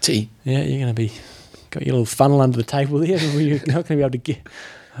 It's tea. Yeah, you're going to be... Got your little funnel under the table there where you're not going to be able to get...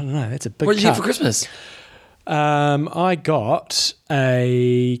 I don't know, that's a big What did you cup. get for Christmas? I got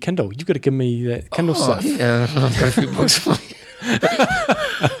a Kindle. You've got to give me that Kindle stuff. Yeah, I've got a few books for you.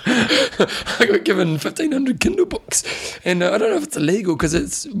 I got given 1,500 Kindle books, and I don't know if it's illegal because I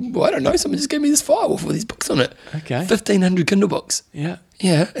don't know. Someone just gave me this file with all these books on it. Okay. 1,500 Kindle books. Yeah.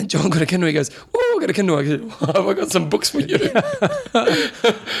 Yeah, and John got a Kindle. He goes, "Oh, I got a Kindle." I said, "I got some books for you."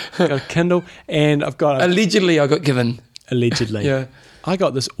 Got a Kindle, and I've got Allegedly, I got given. Allegedly. Yeah. I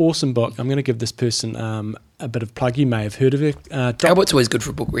got this awesome book. I'm going to give this person a bit of plug. You may have heard of her. Albert's always good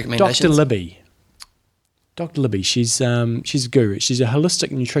for book recommendations. Dr. Libby. Dr. Libby. She's a guru. She's a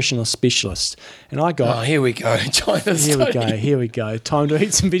holistic nutritional specialist. And I got... Oh, here we go. China's Here we go. Time to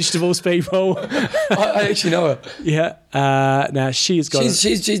eat some vegetables, people. I actually know her. Yeah. Now, she's got...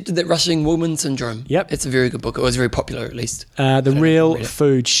 She did that Rushing Woman Syndrome. Yep. It's a very good book. It was very popular, at least. The Real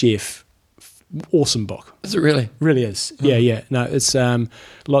Food Chef. Awesome book. Is it really? Really is. Yeah. No, it's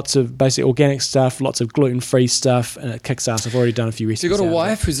lots of basic organic stuff, lots of gluten-free stuff, and it kicks ass. I've already done a few recipes. So you've got a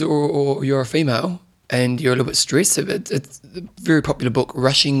wife or you're a female and you're a little bit stressed. It's a very popular book,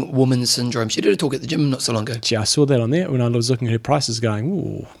 Rushing Woman Syndrome. She did a talk at the gym not so long ago. Yeah, I saw that on there when I was looking at her prices going,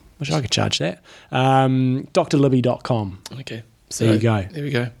 ooh, wish I could charge that. drlibby.com. Okay. So There you go. There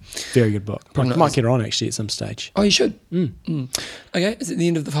we go. Very good book. Nice. Might get her on actually at some stage. Oh, you should. Okay, is it the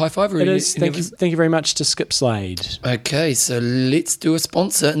end of the high five? Or It any- is. any Thank you. Thank you very much to Skip Slade. Okay, so let's do a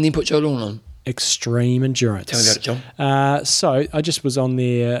sponsor and then put Joe Lawn on. Extreme Endurance. Tell me about it, John. So I just was on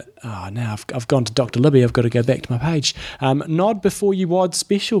there. Now I've gone to Dr. Libby. I've got to go back to my page. Nod before you wad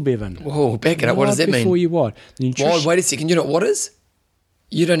special, Bevan. Whoa, back it up. What does that Nod before mean? you wad. Why, wait a second. You know what is?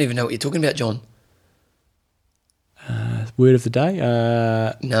 You don't even know what you're talking about, John. Word of the day.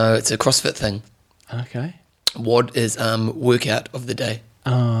 No, it's a CrossFit thing. Okay. WOD is workout of the day.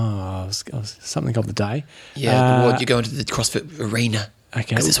 I was something of the day. Yeah, the WOD, you go into the CrossFit arena. Okay.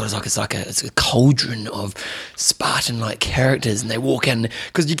 Because it's what it's like. It's a cauldron of Spartan-like characters, and they walk in.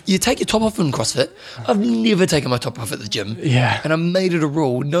 Because you take your top off in CrossFit. I've never taken my top off at the gym. Yeah. And I made it a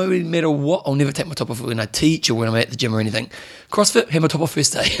rule. No matter what, I'll never take my top off when I teach or when I'm at the gym or anything. CrossFit, have my top off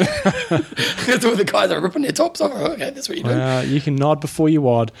first day. That's all the guys are ripping their tops off. Okay, that's what you do. You can nod before you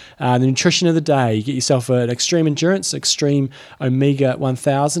wad. The nutrition of the day. You get yourself an Extreme Endurance, Extreme Omega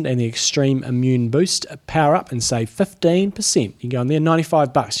 1000, and the Extreme Immune Boost. Power up and save 15%. You can go on there,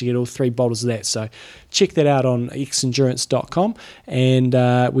 $95. You get all 3 bottles of that. So check that out on xendurance.com. And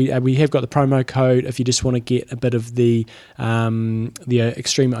we have got the promo code if you just want to get a bit of the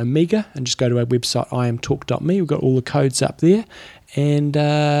Extreme Omega, and just go to our website, iamtalk.me. We've got all the codes up there. And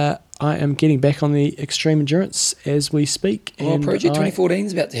I am getting back on the Extreme Endurance as we speak. Well, and Project 2014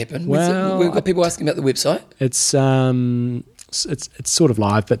 is about to happen. Well, We've got people asking about the website. It's sort of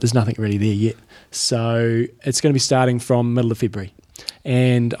live, but there's nothing really there yet. So it's going to be starting from middle of February.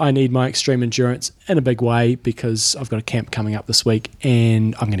 And I need my Extreme Endurance in a big way because I've got a camp coming up this week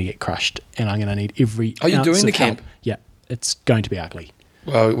and I'm going to get crushed and I'm going to need every Are you ounce doing of the help. camp? Yeah, it's going to be ugly.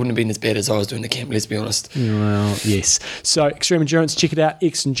 Well, it wouldn't have been as bad as I was doing the camp, let's be honest. Well, yes. So Extreme Endurance, check it out,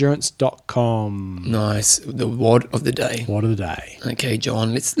 xendurance.com. Nice. The WOD of the day. Word of the day. Okay,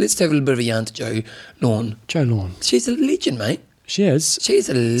 John, let's have a little bit of a yarn to Joe Lawn. Joe Lawn. She's a legend, mate. She is. She's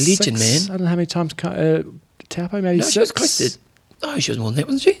a legend, Six, man. I don't know how many times Taupo, maybe No, six. she was connected. Oh, she was more than that,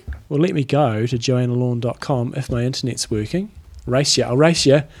 wasn't she? Well, let me go to joannalawn.com if my internet's working. I'll race you.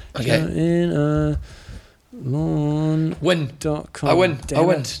 Okay. Joannalawn.com. Win. I win. Damn I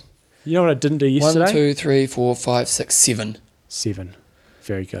win. it. You know what I didn't do yesterday? 1, 2, 3, 4, 5, 6, 7. 7.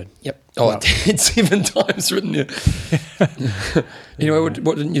 Very good. Yep. Oh, Well. it's 7 times written there. Anyway,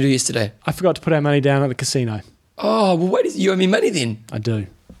 what didn't you do yesterday? I forgot to put our money down at the casino. Oh, well, wait, you owe me money then. I do.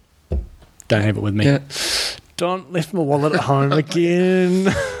 Don't have it with me. Yeah. Don't left my wallet at home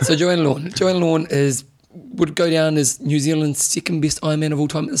again. So Joanne Lawn would go down as New Zealand's second best Ironman of all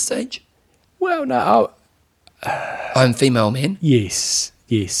time at this stage. Well, no. I'm female, man. Yes.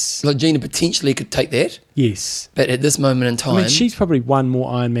 Like Gina potentially could take that, Yes. but at this moment in time, I mean, she's probably won more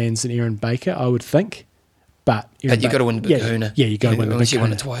Ironmans than Erin Baker, I would think. But you got to win the Big Kahuna. Yeah, you got to win the Big She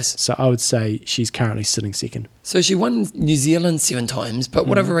won it Kahuna. twice. So I would say she's currently sitting second. So she won New Zealand 7 times, but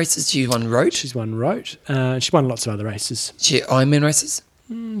what other races she won? Road? She's won Rote. She's won lots of other races. She Ironman races?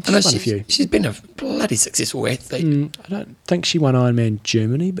 She's won a few. She's been a bloody successful athlete. I don't think she won Ironman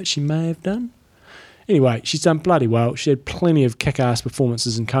Germany, but she may have done. Anyway, she's done bloody well. She had plenty of kick-ass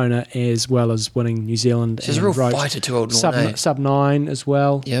performances in Kona as well as winning New Zealand. She's a and real Rote. fighter too, old Lawn, eh? Sub 9 as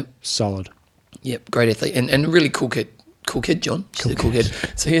well. Yep. Solid. Yep, great athlete and a really cool kid. Cool kid, John. She's a cool kid.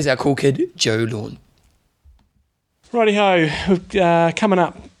 So here's our cool kid, Joe Lawn. Righty-ho. Coming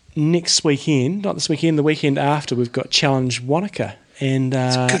up next weekend, not this weekend, the weekend after, we've got Challenge Wanaka. And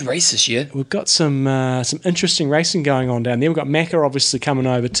Good race this year. we've got some interesting racing going on down there. We've got Macca obviously coming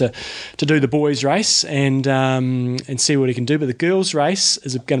over to do the boys' race and see what he can do. But the girls' race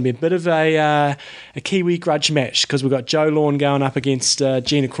is going to be a bit of a Kiwi grudge match because we've got Joe Lawn going up against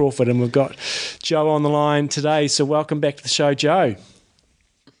Gina Crawford, and we've got Joe on the line today. So welcome back to the show, Joe.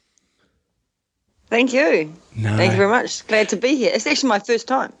 Thank you. No. Thank you very much. Glad to be here. It's actually my first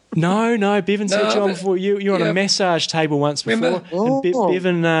time. No, Bevan said you on but- before. You were on yeah. a massage table once before. Remember? And Oh.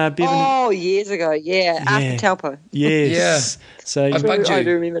 Bevan. Oh, years ago, yeah. After Taupo. Yes. So I bugged you. I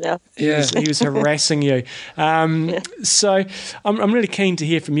do remember now. Yeah. he was harassing you. So I'm really keen to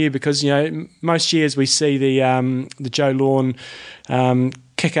hear from you because most years we see the Joe Lawn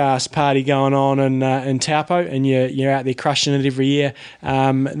kick-ass party going on in Taupo, and you're out there crushing it every year.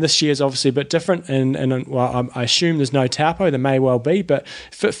 This year's obviously a bit different, and well, I assume there's no Taupo. There may well be, but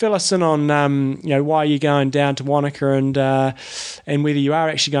fill us in on why you're going down to Wanaka and whether you are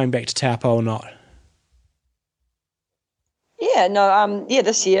actually going back to Taupo or not. Yeah, no,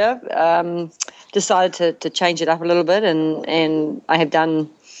 this year decided to change it up a little bit, and I have done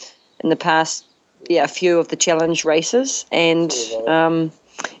in the past, a few of the challenge races, and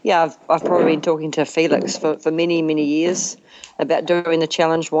Yeah, I've probably been talking to Felix for many, many years about doing the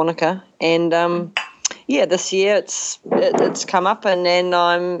Challenge Wanaka, and this year it's come up, and then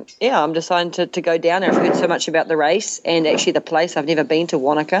I'm deciding to go down there. I've heard so much about the race and actually the place. I've never been to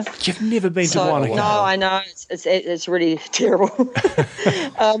Wanaka. You've never been to Wanaka? No, I know it's really terrible.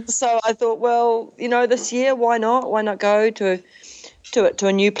 So I thought, well, this year, why not? Why not go to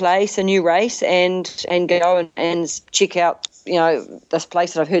a new place, a new race, and go and check out this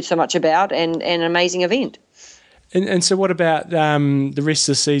place that I've heard so much about, and an amazing event. And so, what about the rest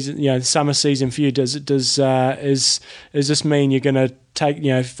of the season? The summer season for you. Does this mean you're going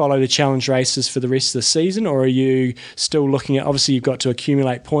to follow the challenge races for the rest of the season, or are you still looking at? Obviously, you've got to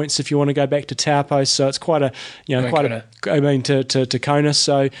accumulate points if you want to go back to Taupo. So it's to Kona.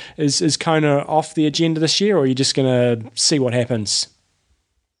 So is Kona off the agenda this year, or are you just going to see what happens?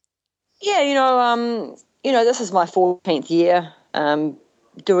 Yeah, this is my 14th year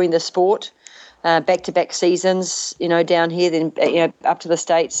doing the sport. Back-to-back seasons, down here, then up to the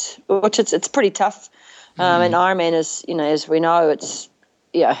States, which it's pretty tough. And Ironman is, as we know, it's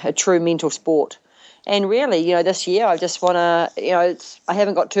a true mental sport. And really, this year I just want to, I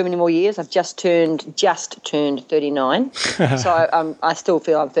haven't got too many more years. I've just turned 39, so I still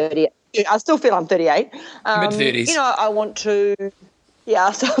feel I'm 30. I still feel I'm 38. Mid-30s. I want to. Yeah,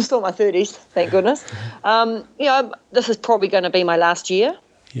 I'm still in my 30s, thank goodness. This is probably going to be my last year.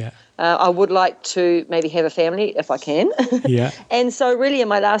 Yeah. I would like to maybe have a family if I can. Yeah. And so really in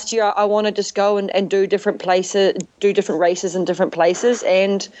my last year, I want to just go and do different places, do different races in different places,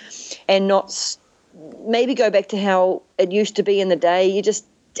 and not maybe go back to how it used to be in the day. You just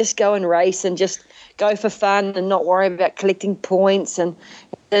go and race and just go for fun and not worry about collecting points and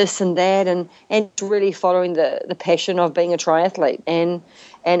this and that, and really following the passion of being a triathlete.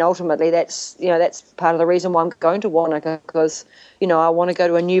 And ultimately that's part of the reason why I'm going to Wanaka, because I want to go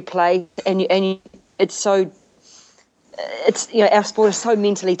to a new place, and it's our sport is so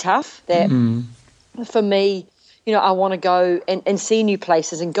mentally tough that for me, I want to go and see new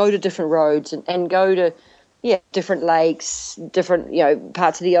places and go to different roads and go to different lakes, different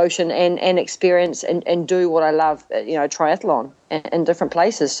parts of the ocean, and experience and do what I love, triathlon in different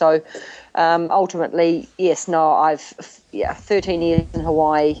places. So ultimately, yes, no, I've 13 years in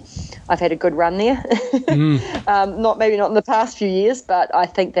Hawaii. I've had a good run there. Not in the past few years, but I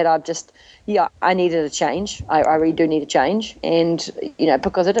think that I needed a change. I really do need a change, and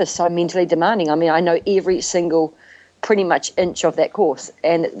because it is so mentally demanding. I mean, I know every single pretty much inch of that course,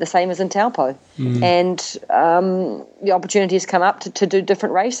 and the same as in Taupo. And the opportunity has come up to do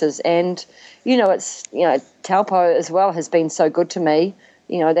different races, and Taupo as well has been so good to me.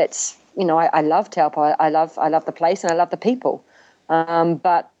 I love Taupo. I love the place, and I love the people.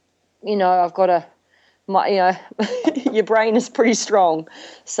 But I've got your brain is pretty strong.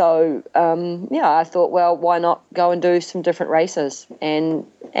 So I thought, well, why not go and do some different races, and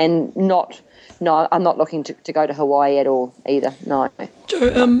not. No, I'm not looking to go to Hawaii at all either. No. Jo,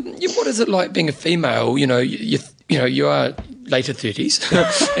 what is it like being a female? You are later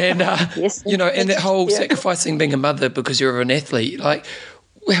 30s, and yes, and that whole sacrificing being a mother because you're an athlete. Like,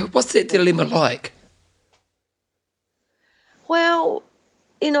 what's that dilemma like? Well,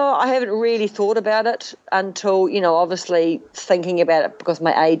 I haven't really thought about it until obviously thinking about it, because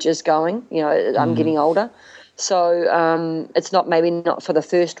my age is going. I'm getting older. So it's maybe not for the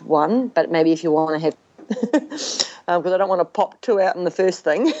first one, but maybe if you want to have, because I don't want to pop two out in the first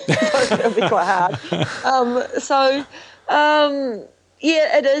thing. It'll be quite hard.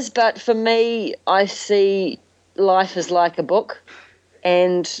 It is. But for me, I see life as like a book,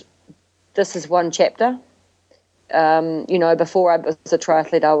 and this is one chapter. Before I was a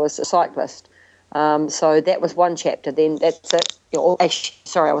triathlete, I was a cyclist. So that was one chapter. Then that's it.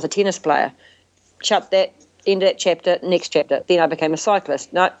 I was a tennis player. Shut that. End that chapter, next chapter. Then I became a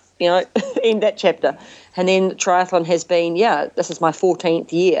cyclist. No, end that chapter. And then triathlon has been, this is my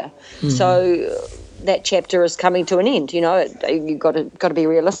 14th year. So that chapter is coming to an end. You've got to be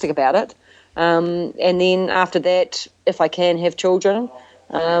realistic about it. And then after that, if I can have children,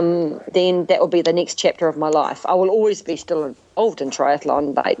 then that will be the next chapter of my life. I will always be still involved in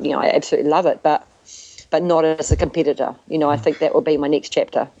triathlon, but I absolutely love it, but not as a competitor. I think that will be my next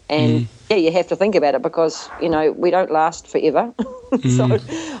chapter. And you have to think about it, because we don't last forever. So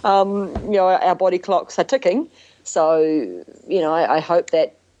our body clocks are ticking. So I hope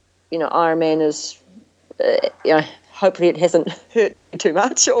that Ironman is hopefully it hasn't hurt me too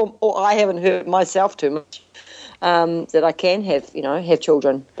much, or I haven't hurt myself too much. that I can have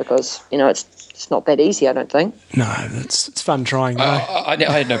children, because it's not that easy, I don't think. No, it's fun trying. Though. I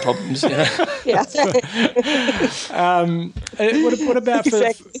had no problems. Yeah. What about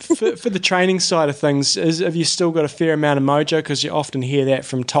Exactly. for the training side of things? Have you still got a fair amount of mojo? Because you often hear that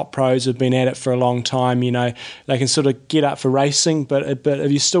from top pros who've been at it for a long time. They can sort of get up for racing, but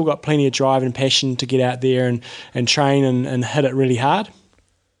have you still got plenty of drive and passion to get out there and train and hit it really hard?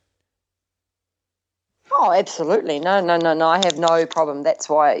 Oh, absolutely. No. I have no problem. That's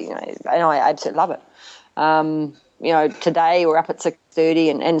why, and I absolutely love it. Today we're up at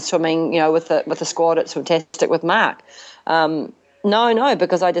 6:30 and swimming, with the squad. It's fantastic with Mark. No,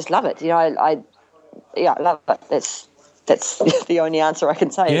 because I just love it. I love it. That's the only answer I can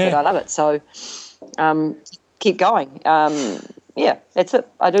say, is that I love it. So, keep going. Yeah, that's it.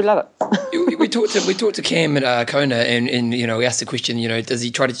 I do love it. we talked to Cam at Kona, and we asked the question, does he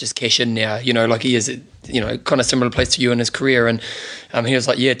try to just cash in now? Like he is, kind of similar place to you in his career, and he was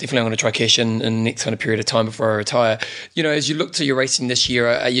like, yeah, definitely I'm going to try cash in the next kind of period of time before I retire. As you look to your racing this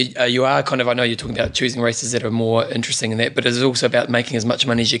year, you are kind of, I know you're talking about choosing races that are more interesting in that, but is it also about making as much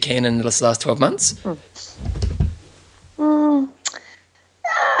money as you can in this last 12 months?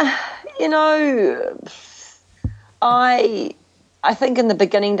 I think in the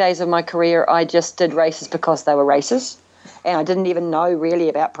beginning days of my career, I just did races because they were races, and I didn't even know really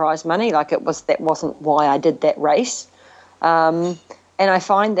about prize money. Like that wasn't why I did that race. And I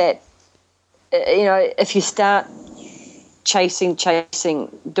find that, if you start chasing,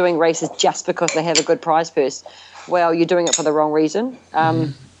 doing races just because they have a good prize purse, well, you're doing it for the wrong reason.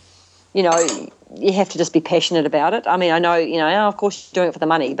 You have to just be passionate about it. I mean, I know, of course you're doing it for the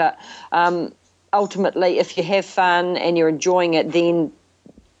money, but ultimately, if you have fun and you're enjoying it,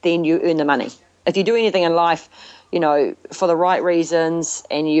 then you earn the money. If you do anything in life, for the right reasons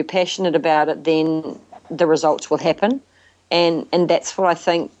and you're passionate about it, then the results will happen. And that's what I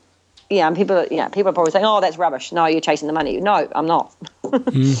think. Yeah, and people are probably saying, "Oh, that's rubbish." No, you're chasing the money. No, I'm not.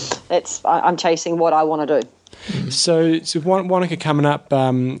 I'm chasing what I want to do. So Wanaka coming up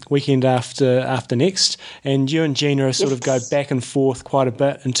weekend after next, and you and Gina sort of go back and forth quite a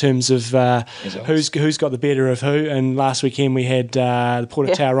bit in terms of who's got the better of who. And last weekend we had the Port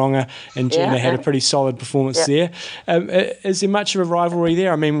of Tauranga, and Gina had a pretty solid performance there. Is there much of a rivalry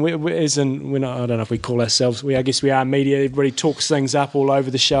there? I mean, I don't know if we call ourselves. I guess we are media. Everybody talks things up all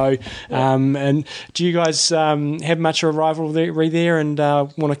over the show. And do you guys have much of a rivalry there, and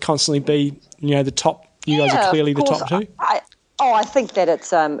want to constantly be the top? You guys are clearly the top two? I think that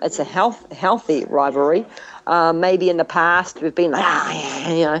it's a healthy rivalry. Maybe in the past we've been like,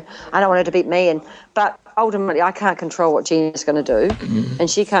 I don't want her to beat me, but ultimately I can't control what Gina's going to do, and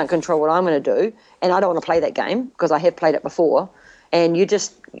she can't control what I'm going to do, and I don't want to play that game because I have played it before, and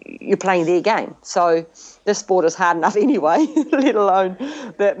you're playing their game. So this sport is hard enough anyway, let alone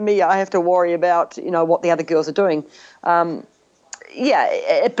that I have to worry about what the other girls are doing.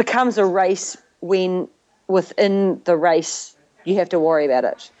 It becomes a race when within the race you have to worry about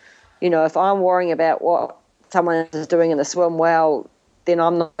it. If I'm worrying about what someone is doing in the swim, well, then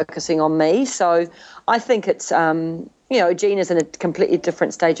I'm not focusing on me. So I think it's, Gina's in a completely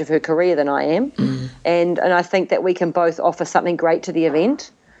different stage of her career than I am. And I think that we can both offer something great to the event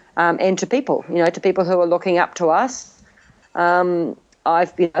and to people, to people who are looking up to us.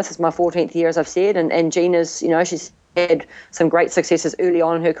 This is my 14th year, as I've said, and Gina's, she's had some great successes early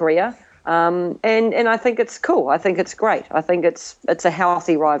on in her career. And I think it's cool. I think it's great. I think it's a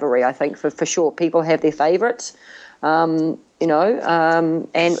healthy rivalry. I think for sure, people have their favourites, and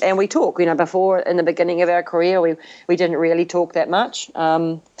we talk. Before in the beginning of our career, we didn't really talk that much.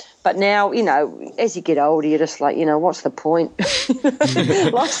 But now, as you get older, you're just like, what's the point?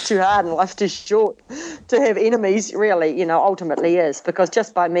 Life's too hard and life's too short to have enemies. Really, ultimately is, because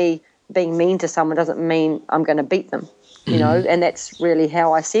just by me being mean to someone doesn't mean I'm going to beat them. And that's really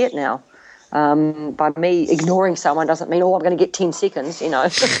how I see it now. By me ignoring someone doesn't mean, I'm going to get 10 seconds,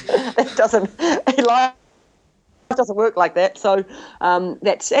 That doesn't work like that. So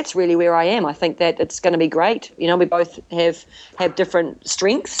that's really where I am. I think that it's going to be great. We both have different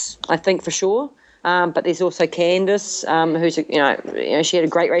strengths, I think, for sure. But there's also Candice, who's she had a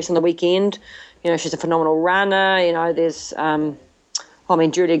great race on the weekend. She's a phenomenal runner. There's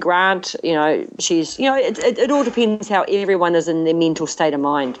Julia Grant, she's, it all depends how everyone is in their mental state of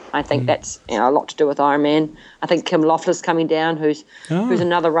mind. I think that's, a lot to do with Ironman. I think Kim Loeffler's coming down, who's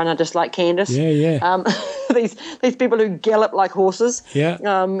another runner just like Candice. These people who gallop like horses.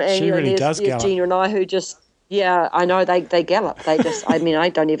 And, she really does gallop. Gina and I who just, I know they gallop. They just, I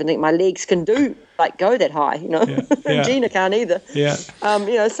don't even think my legs can go that high, Gina can't either.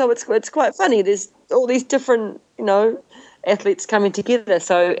 So it's quite funny. There's all these different, athletes coming together.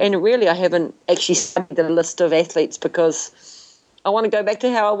 So, and really I haven't actually studied the list of athletes because I want to go back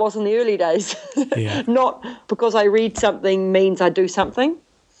to how I was in the early days. Yeah. Not because I read something means I do something.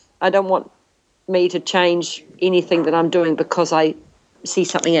 I don't want me to change anything that I'm doing because I see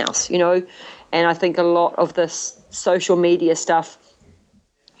something else, And I think a lot of this social media stuff,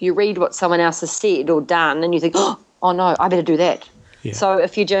 you read what someone else has said or done and you think, oh no, I better do that. Yeah. So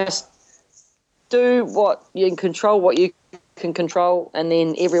if you just do what you can control, what you can control, and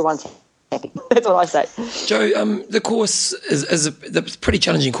then everyone's happy. That's what I say. Joe, the course is a pretty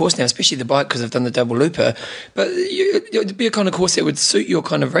challenging course now, especially the bike because I've done the double looper. But it would be a kind of course that would suit your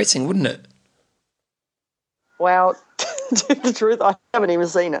kind of racing, wouldn't it? Well, to tell the truth, I haven't even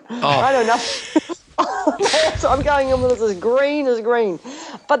seen it. Oh. I don't know. So I'm going in with this as green as green.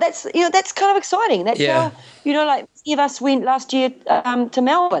 But that's kind of exciting. That's how, like many of us went last year to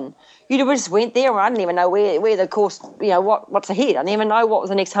Melbourne. We just went there and I didn't even know where the course, what's ahead. I didn't even know what was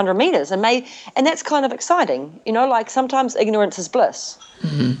the next 100 metres. And that's kind of exciting. Like sometimes ignorance is bliss.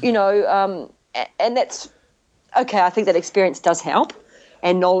 Mm-hmm. And that's, okay, I think that experience does help.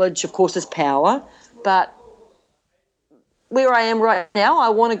 And knowledge, of course, is power. But where I am right now, I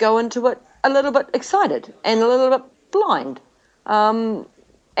want to go into it a little bit excited and a little bit blind. And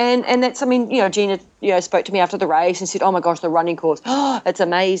that's, Gina, spoke to me after the race and said, oh my gosh, the running course, it's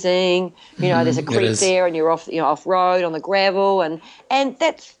amazing. There's a creek there and you're off road on the gravel and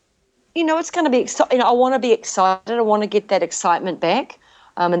that's, it's going to be exciting. I want to be excited. I want to get that excitement back.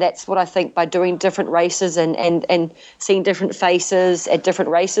 And that's what I think by doing different races and seeing different faces at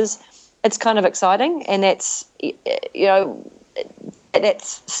different races, it's kind of exciting. And that's, that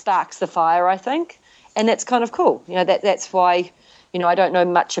sparks the fire, I think. And that's kind of cool. That's why, I don't know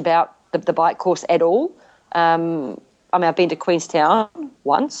much about the bike course at all. I've been to Queenstown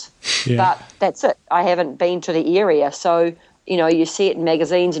once, but that's it. I haven't been to the area. So, you see it in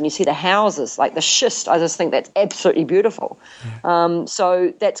magazines and you see the houses, like the schist. I just think that's absolutely beautiful. Yeah.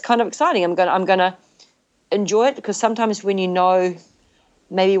 So that's kind of exciting. I'm gonna enjoy it because sometimes when you know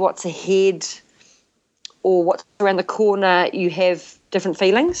maybe what's ahead or what's around the corner, you have different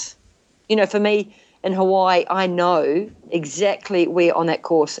feelings. For me, in Hawaii, I know exactly where on that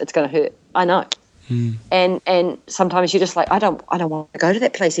course it's going to hurt. I know. Mm. And sometimes you're just like, I don't want to go to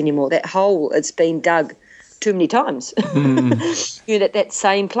that place anymore. That hole, it's been dug too many times. Mm. that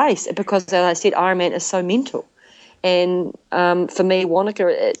same place, because as I said, Ironman is so mental. And for me, Wanaka,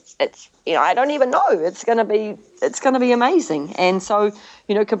 it's I don't even know. It's going to be amazing. And so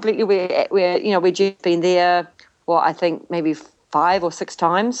completely we've just been there. Well, I think maybe 5 or 6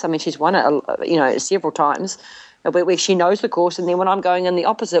 times. She's won it, several times, where she knows the course. And then when I'm going in the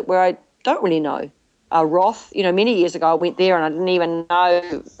opposite, where I don't really know, Roth, many years ago I went there and I didn't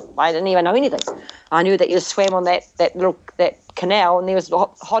even know anything. I knew that you just swam on that canal and there was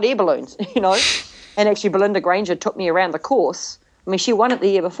hot air balloons, And actually, Belinda Granger took me around the course. She won it the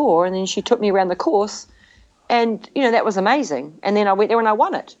year before, and then she took me around the course, and that was amazing. And then I went there and I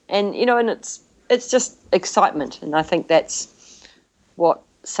won it, and and it's just excitement, and I think that's what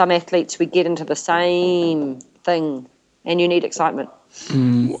some athletes, we get into the same thing, and you need excitement.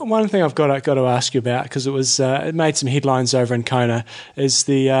 Mm. One thing I've got to ask you about, because it made some headlines over in Kona, is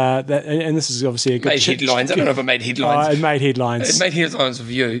and this is obviously a good headlines. I don't know if it made headlines. It made headlines. It made headlines with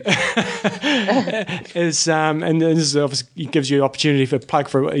you. And this is obviously gives you opportunity for plug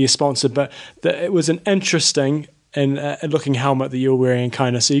for your sponsor, but it was an interesting and looking helmet that you were wearing in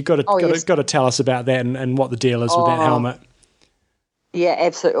Kona. So you've got to tell us about that and what the deal is with that helmet. Yeah,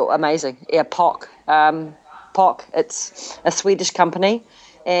 absolutely amazing. Yeah, POC. POC, it's a Swedish company,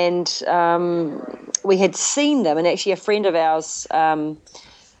 and we had seen them, and actually a friend of ours,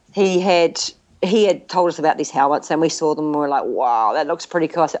 he had told us about these helmets, and we saw them and we were like, wow, that looks pretty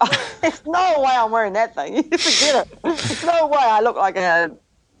cool. I said, there's no way I'm wearing that thing. Forget it. There's no way I look like a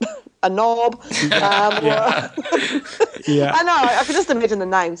knob. Yeah. I know, I can just imagine the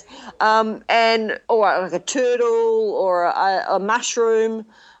names. Or like a turtle or a mushroom.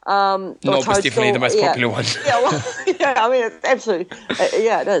 Knob is definitely the most popular one. It's absolutely,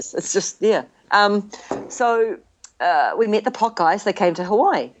 it is. It's just, So we met the POC guys. They came to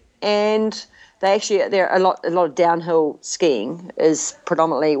Hawaii, and they're a lot of downhill skiing is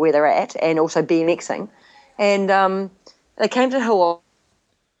predominantly where they're at, and also BMXing. And they came to Hawaii,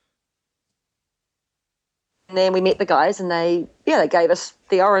 and then we met the guys, and they gave us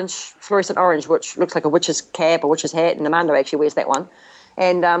the orange, fluorescent orange, which looks like a witch's cap or witch's hat, and Amanda actually wears that one.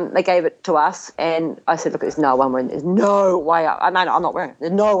 And they gave it to us, and I said, look, there's no one wearing it. There's no way. I'm not wearing it.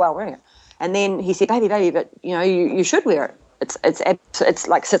 There's no way I'm wearing it. And then he said, baby, but, you should wear it. it's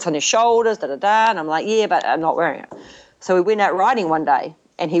like sits on your shoulders, da da da. And I'm like, yeah, but I'm not wearing it. So we went out riding one day,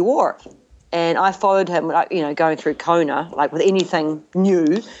 and he wore it. And I followed him, like, going through Kona, like with anything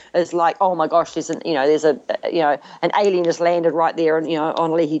new, is like, oh my gosh, there's an alien just landed right there, and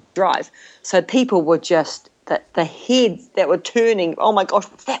on Leahy Drive. So people were just the heads that were turning. Oh my gosh,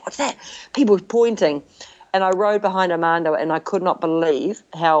 what's that? What's that? People were pointing, and I rode behind Armando, and I could not believe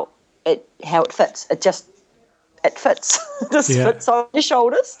how it fits. It fits. It just fits on your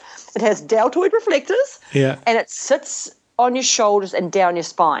shoulders. It has deltoid reflectors, and it sits on your shoulders and down your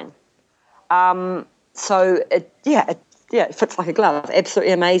spine. So it fits like a glove.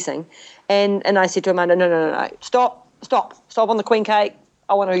 Absolutely amazing. And I said to Amanda, no, stop on the queen cake.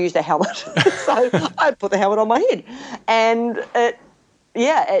 I want to use the helmet. So I put the helmet on my head, and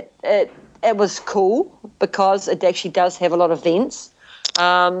it was cool because it actually does have a lot of vents.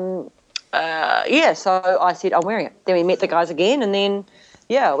 So I said, I'm wearing it. Then we met the guys again, and then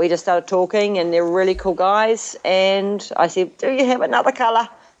we just started talking, and they're really cool guys. And I said, do you have another colour?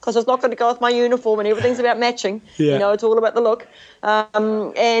 Because it's not going to go with my uniform, and everything's about matching. Yeah. It's all about the look.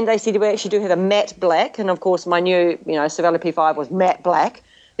 And they said we actually do have a matte black, and of course my new, Cervelo P5 was matte black,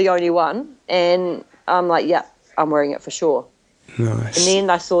 the only one. And I'm like, yeah, I'm wearing it for sure. Nice. And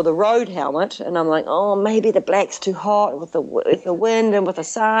then I saw the road helmet, and I'm like, oh, maybe the black's too hot with the wind and with the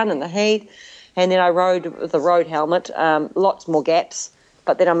sun and the heat. And then I rode with the road helmet, lots more gaps.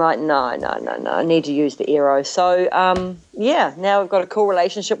 But then I'm like, no, I need to use the Aero. So, now I've got a cool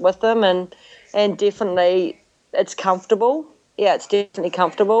relationship with them, and definitely it's comfortable. Yeah, it's definitely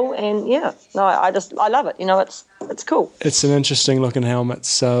comfortable, and I love it. It's cool. It's an interesting looking helmet.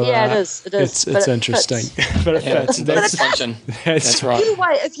 So it is. It's interesting, but it fits. That's function. That's right.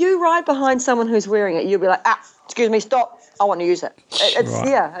 If you ride behind someone who's wearing it, you'll be like, excuse me, stop. I want to use it. It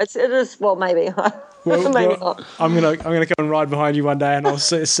is. Well, maybe. Maybe not. I'm gonna go and ride behind you one day, and I'll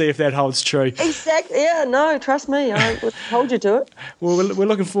see if that holds true. Exactly. Yeah. No. Trust me. I would hold you to it. Well, we're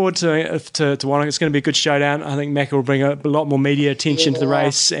looking forward to Wanaka. It's going to be a good showdown. I think Macca will bring a lot more media attention to the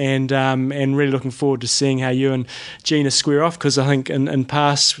race, and really looking forward to seeing how you and Gina square off. Because I think in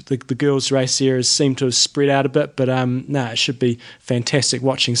past the girls' race series seemed to have spread out a bit, but it should be fantastic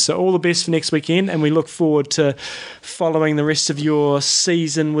watching. So all the best for next weekend, and we look forward to following the rest of your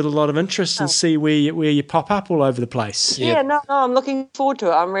season with a lot of interest and see where you pop up all over the place. Yeah, no, I'm looking forward to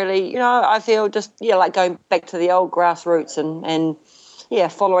it. I'm really, I feel just, like going back to the old grassroots and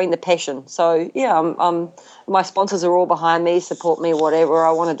following the passion. So, I'm my sponsors are all behind me, support me, whatever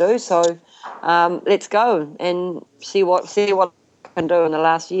I want to do. So, let's go and see what I can do in the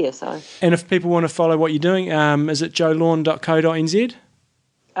last year. So. And if people want to follow what you're doing, is it joelawn.co.nz?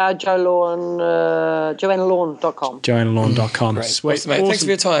 JoannaLawn.com. JoannaLawn.com. Great. Sweet. Awesome, mate. Thanks for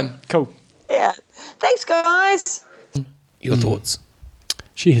your time. Cool. Yeah. Thanks, guys. Your thoughts?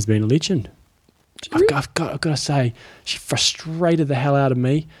 She has been a legend. I've got to say, she frustrated the hell out of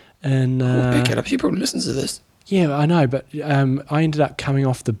me. And pick it up. She probably listens to this. Yeah, I know, but I ended up coming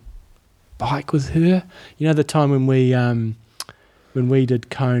off the bike with her. The time when we did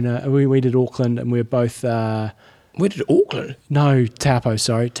Kona, we did Auckland, and we were both. Where did Auckland? No, Taupo.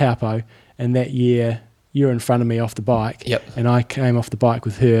 And that year, you were in front of me off the bike. Yep. And I came off the bike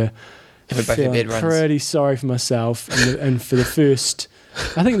with her. And we both had bad runs. Pretty sorry for myself. And for the first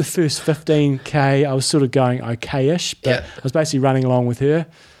 15K, I was sort of going okay-ish. But I was basically running along with her.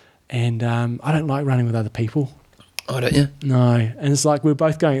 And I don't like running with other people. Oh, don't you? No. And it's like we were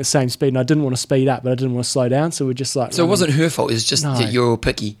both going at the same speed, and I didn't want to speed up, but I didn't want to slow down. So we're just like... So it wasn't her fault. It was just that you're all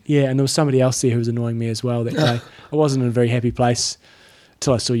picky. Yeah, and there was somebody else there who was annoying me as well that day. I wasn't in a very happy place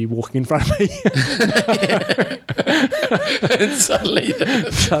until I saw you walking in front of me. And suddenly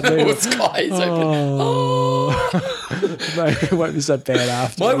the sky is open. No, it won't be so bad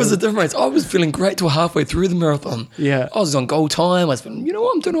after. Mine was a different race. I was feeling great till halfway through the marathon. Yeah. I was on goal time. I was feeling,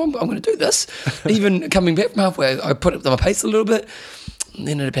 what I'm going to do this. Even coming back from halfway, I put up my pace a little bit. And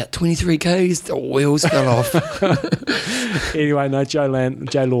then at about 23 Ks, the wheels fell off. Anyway, no, Jo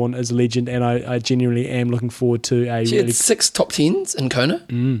Lawn is a legend, and I genuinely am looking forward to She had 6 top 10s in Kona.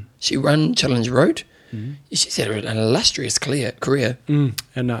 She ran Challenge Road. She's had an illustrious career. And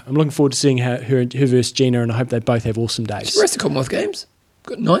I'm looking forward to seeing her versus Gina, and I hope they both have awesome days. She raced the Commonwealth Games.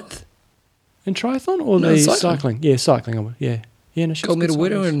 Got 9th. In triathlon or No, the cycling? Yeah, cycling. Yeah, no, she's Gold medal good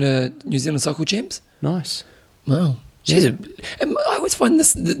winner cyclist. in New Zealand Cycle Champs. Nice. Wow. And I always find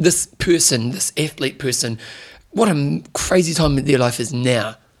this person, this athlete person, what a crazy time in their life is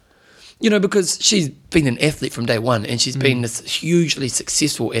now. Because she's been an athlete from day one, and she's been this hugely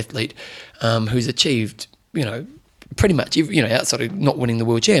successful athlete who's achieved, pretty much, outside of not winning the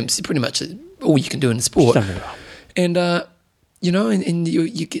world champs, pretty much all you can do in the sport. She's done very well. And and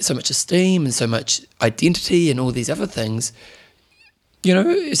you get so much esteem and so much identity and all these other things.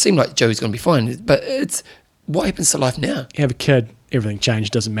 It seemed like Joey's going to be fine, but it's what happens to life now? You have a kid, everything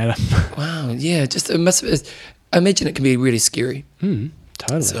changed, doesn't matter. Wow, yeah, I imagine it can be really scary.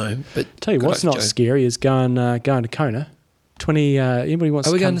 Totally. So, but Tell you good what's luck, not Joe. scary is going to Kona. 20. Anybody wants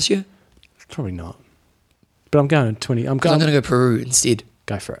Are to we come? going this year? Probably not. But I'm going 20. I'm 'Cause I'm going. going to go Peru instead.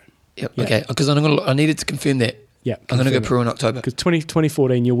 Go for it. Yep. Yeah. Okay. Because I needed to confirm that. Yeah. I'm going to go Peru in October. Because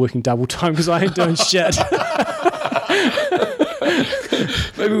 2014, you're working double time because I ain't doing shit.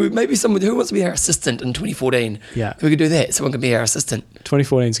 Maybe someone who wants to be our assistant in 2014. Yeah. We could do that. Someone can be our assistant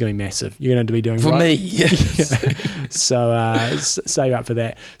 2014 is going to be massive. You're going to be doing for right. me. Yes. So save up for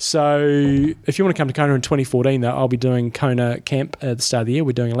that. So if you want to come to Kona in 2014, though, I'll be doing Kona camp at the start of the year.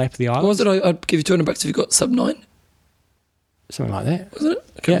 We're doing a lap of the island. What was it? I'd give you $200 if you got sub 9. Something like that. Wasn't it?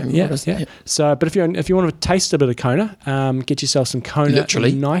 I can't remember what it was. Yeah. So, but if you want to taste a bit of Kona, get yourself some Kona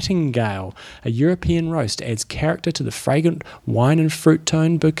Literally. Nightingale. A European roast adds character to the fragrant wine and fruit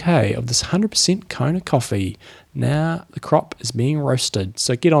tone bouquet of this 100% Kona coffee. Now the crop is being roasted.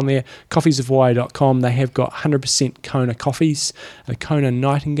 So get on there, coffeesofhawaii.com. They have got 100% Kona coffees, a Kona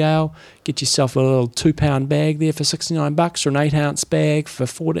Nightingale. Get yourself a little 2-pound bag there for $69 or an 8-ounce bag for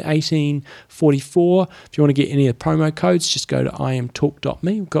 $18.44. If you want to get any of the promo codes, just go to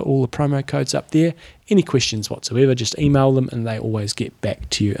imtalk.me. We've got all the promo codes up there. Any questions whatsoever, just email them and they always get back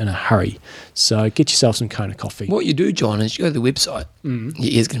to you in a hurry. So get yourself some Kona coffee. What you do, John, is you go to the website. Your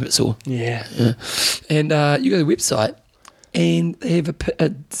ears get a bit sore. Yeah. And you go to the website and they have a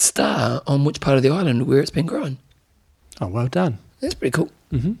star on which part of the island where it's been grown. Oh, well done. That's pretty cool.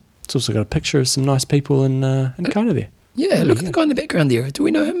 It's also got a picture of some nice people in Kona there. Yeah, look at the guy in the background there. Do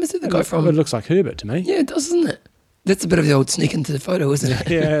we know him? Is it the guy from... It looks like Herbert to me. Yeah, it does, doesn't it? That's a bit of the old sneak into the photo, isn't it?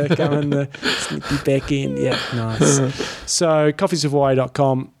 Yeah, come in the sneaky back end. Yeah, nice. So,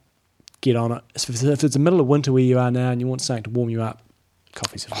 coffeesofhawaii.com, get on it. If it's the middle of winter where you are now and you want something to warm you up,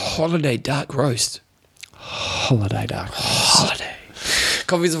 Coffees of Hawaii. Holiday dark roast. Holiday dark roast. Holiday.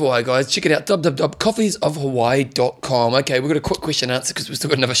 Coffees of Hawaii, guys. Check it out. www.coffeesofhawaii.com. Okay, we've got a quick question and answer because we've still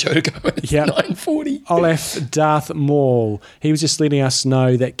got another show to go. It's Yep. 9:40. Olaf Darth Maul. He was just letting us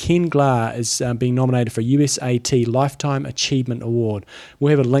know that Ken Glar is being nominated for a USAT Lifetime Achievement Award.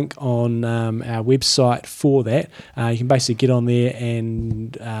 We'll have a link on our website for that. You can basically get on there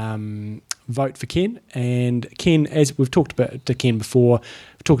and vote for Ken. And Ken, as we've talked about to Ken before,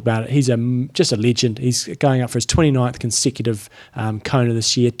 we've talked about it, he's just a legend. He's going up for his 29th consecutive Kona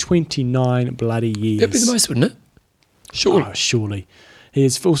this year, 29 bloody years. That'd be the most, wouldn't it? Sure. Oh, surely. He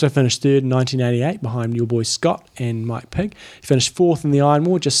has also finished third in 1988 behind your boy Scott and Mike Pigg. He finished fourth in the Iron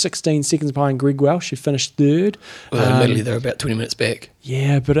War, just 16 seconds behind Greg Welsh, who finished third. Well, admittedly, they're about 20 minutes back.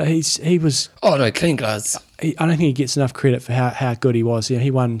 Yeah, but he was... Oh, no, clean glass. I don't think he gets enough credit for how good he was.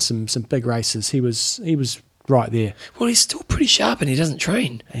 He won some big races. He was right there. Well, he's still pretty sharp and he doesn't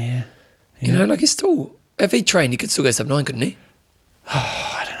train. Yeah. You know, like he's still... If he trained, he could still go sub 9, couldn't he?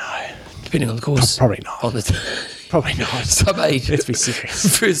 I don't know. Depending on the course. Probably not. On the Probably not. sub 8. Let's be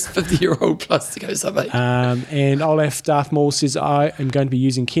serious. First 50-year-old plus to go sub 8. And Olaf Darth Maul says, I am going to be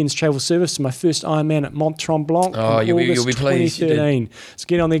using Ken's travel service to my first Ironman at Mont Tremblant Oh, in you'll be August pleased you did. 2013. So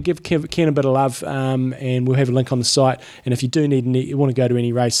get on there, give Ken a bit of love, and we'll have a link on the site. And if you do you want to go to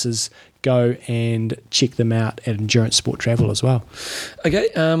any races, go and check them out at Endurance Sport Travel as well. Okay,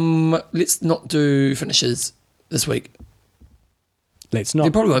 let's not do finishes this week. Let's not.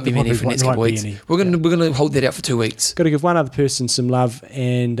 There probably won't be there many for the next won't couple of be weeks. any. We're gonna hold that out for 2 weeks. Got to give one other person some love,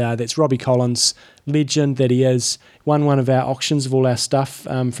 and that's Robbie Collins, legend that he is. Won one of our auctions of all our stuff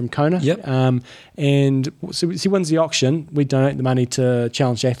from Kona. Yep. And so he wins the auction. We donate the money to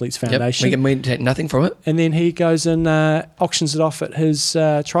Challenge Athletes Foundation. Yep. We take nothing from it. And then he goes and auctions it off at his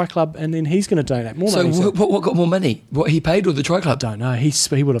tri club, and then he's going to donate more So money. what got more money? What he paid or the tri club? I don't know. He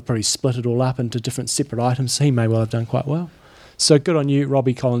would have probably split it all up into different separate items. So he may well have done quite well. So good on you,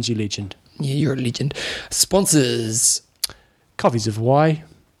 Robbie Collins, you legend. Yeah, you're a legend. Sponsors: Coffees of Hawaii,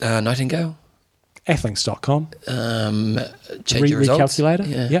 Nightingale, Athlinks.com, Change Your Results, Recalculator,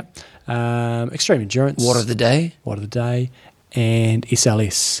 yeah. yep. Extreme Endurance, Water of the Day. Water of the Day, and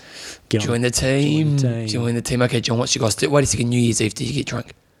SLS. Join the team. Join the team. Okay, John, what's your guys do? Wait a second, New Year's Eve, did you get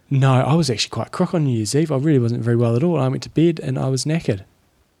drunk? No, I was actually quite crook on New Year's Eve. I really wasn't very well at all. I went to bed and I was knackered.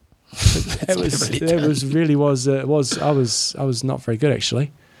 I was not very good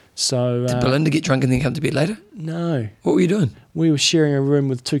actually. So Did Belinda get drunk and then come to bed later? no, What were you doing? we were sharing a room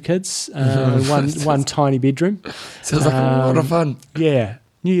with two kids, one tiny bedroom. Sounds like a lot of fun. Yeah,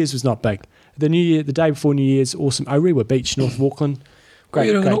 New Year's was not big. The day before New Year's, awesome. Orewa Beach, north of Auckland. What were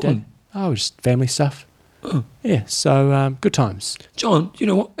you doing in day. Auckland? Oh, just family stuff. Yeah, so good times. John, you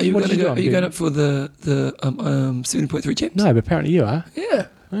know what? Are you What going did to you go? do? Are you going up for the 7.3 champs? No, but apparently you are. Yeah.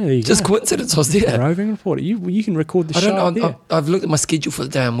 Oh, there you Just go. coincidence. I was there. Roving reporter. You can record the I show don't up know. there. I've looked at my schedule for the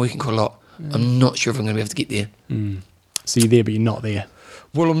day. I'm working quite a lot. I'm not sure if I'm going to be able to get there. So you're there, but you're not there.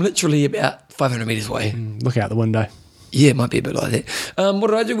 Well, I'm literally about 500 metres away. Look out the window. Yeah, it might be a bit like that. What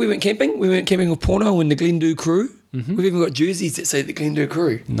did I do? We went camping. We went camping with Porno and the Glendoo crew. We've even got jerseys that say the Glendoo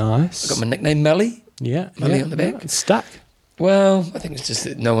crew. Nice. I got my nickname Melly. Yeah. Melly on the back. It's stuck. Well, I think it's just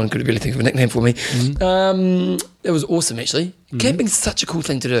that no one could really think of a nickname for me. It was awesome, actually. Camping's such a cool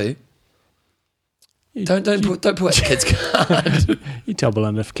thing to do. Don't pull out the kids' card. You tell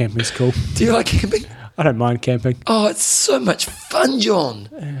Belinda if camping's cool. Do you like camping? I don't mind camping. Oh, it's so much fun, John.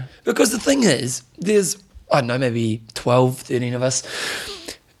 Yeah. Because the thing is, there's, I don't know, maybe 12, 13 of us.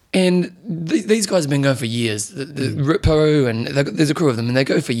 And these guys have been going for years. The Rippo, and there's a crew of them, and they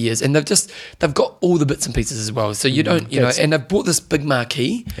go for years. And they've got all the bits and pieces as well. So you don't, and they've bought this big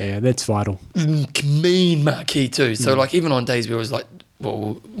marquee. Yeah, that's vital. Mean marquee too. So like even on days where it was like,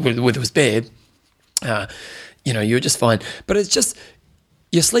 well, where the weather was bad, you're just fine. But it's just,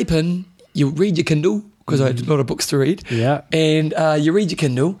 you sleep in, you read your Kindle, because I had a lot of books to read. Yeah. And you read your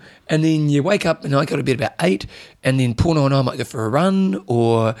Kindle, and then you wake up, and I go to bed about 8, and then Porno and I might go for a run,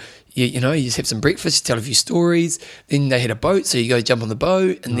 or, you just have some breakfast, you tell a few stories. Then they had a boat, so you go jump on the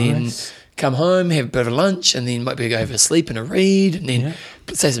boat, and then come home, have a bit of lunch, and then maybe go have a sleep and a read, and then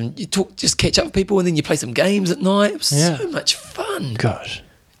just catch up with people, and then you play some games at night. It was so much fun. Gosh.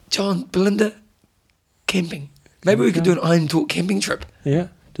 John, Belinda, camping. Maybe we could do an I'm Talk camping trip. Yeah.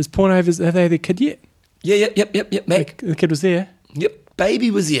 Does Porno have they had their kid yet? Yeah, yep. Mac. The kid was there? Yep, baby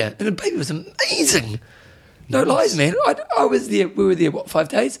was here, and the baby was amazing. No lies, man. I was there. We were there 5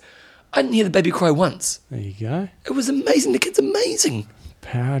 days. I didn't hear the baby cry once. There you go. It was amazing. The kid's amazing.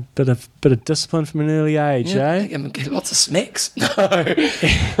 Proud bit of discipline from an early age, eh? Get lots of snacks. No.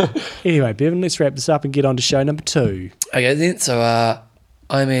 Anyway, Bevan, let's wrap this up and get on to show number 2. Okay, then. So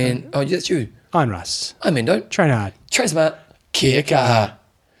I'm in. Oh, that's you. I'm Russ. I'm in. Don't Train hard. train smart. Kia kaha.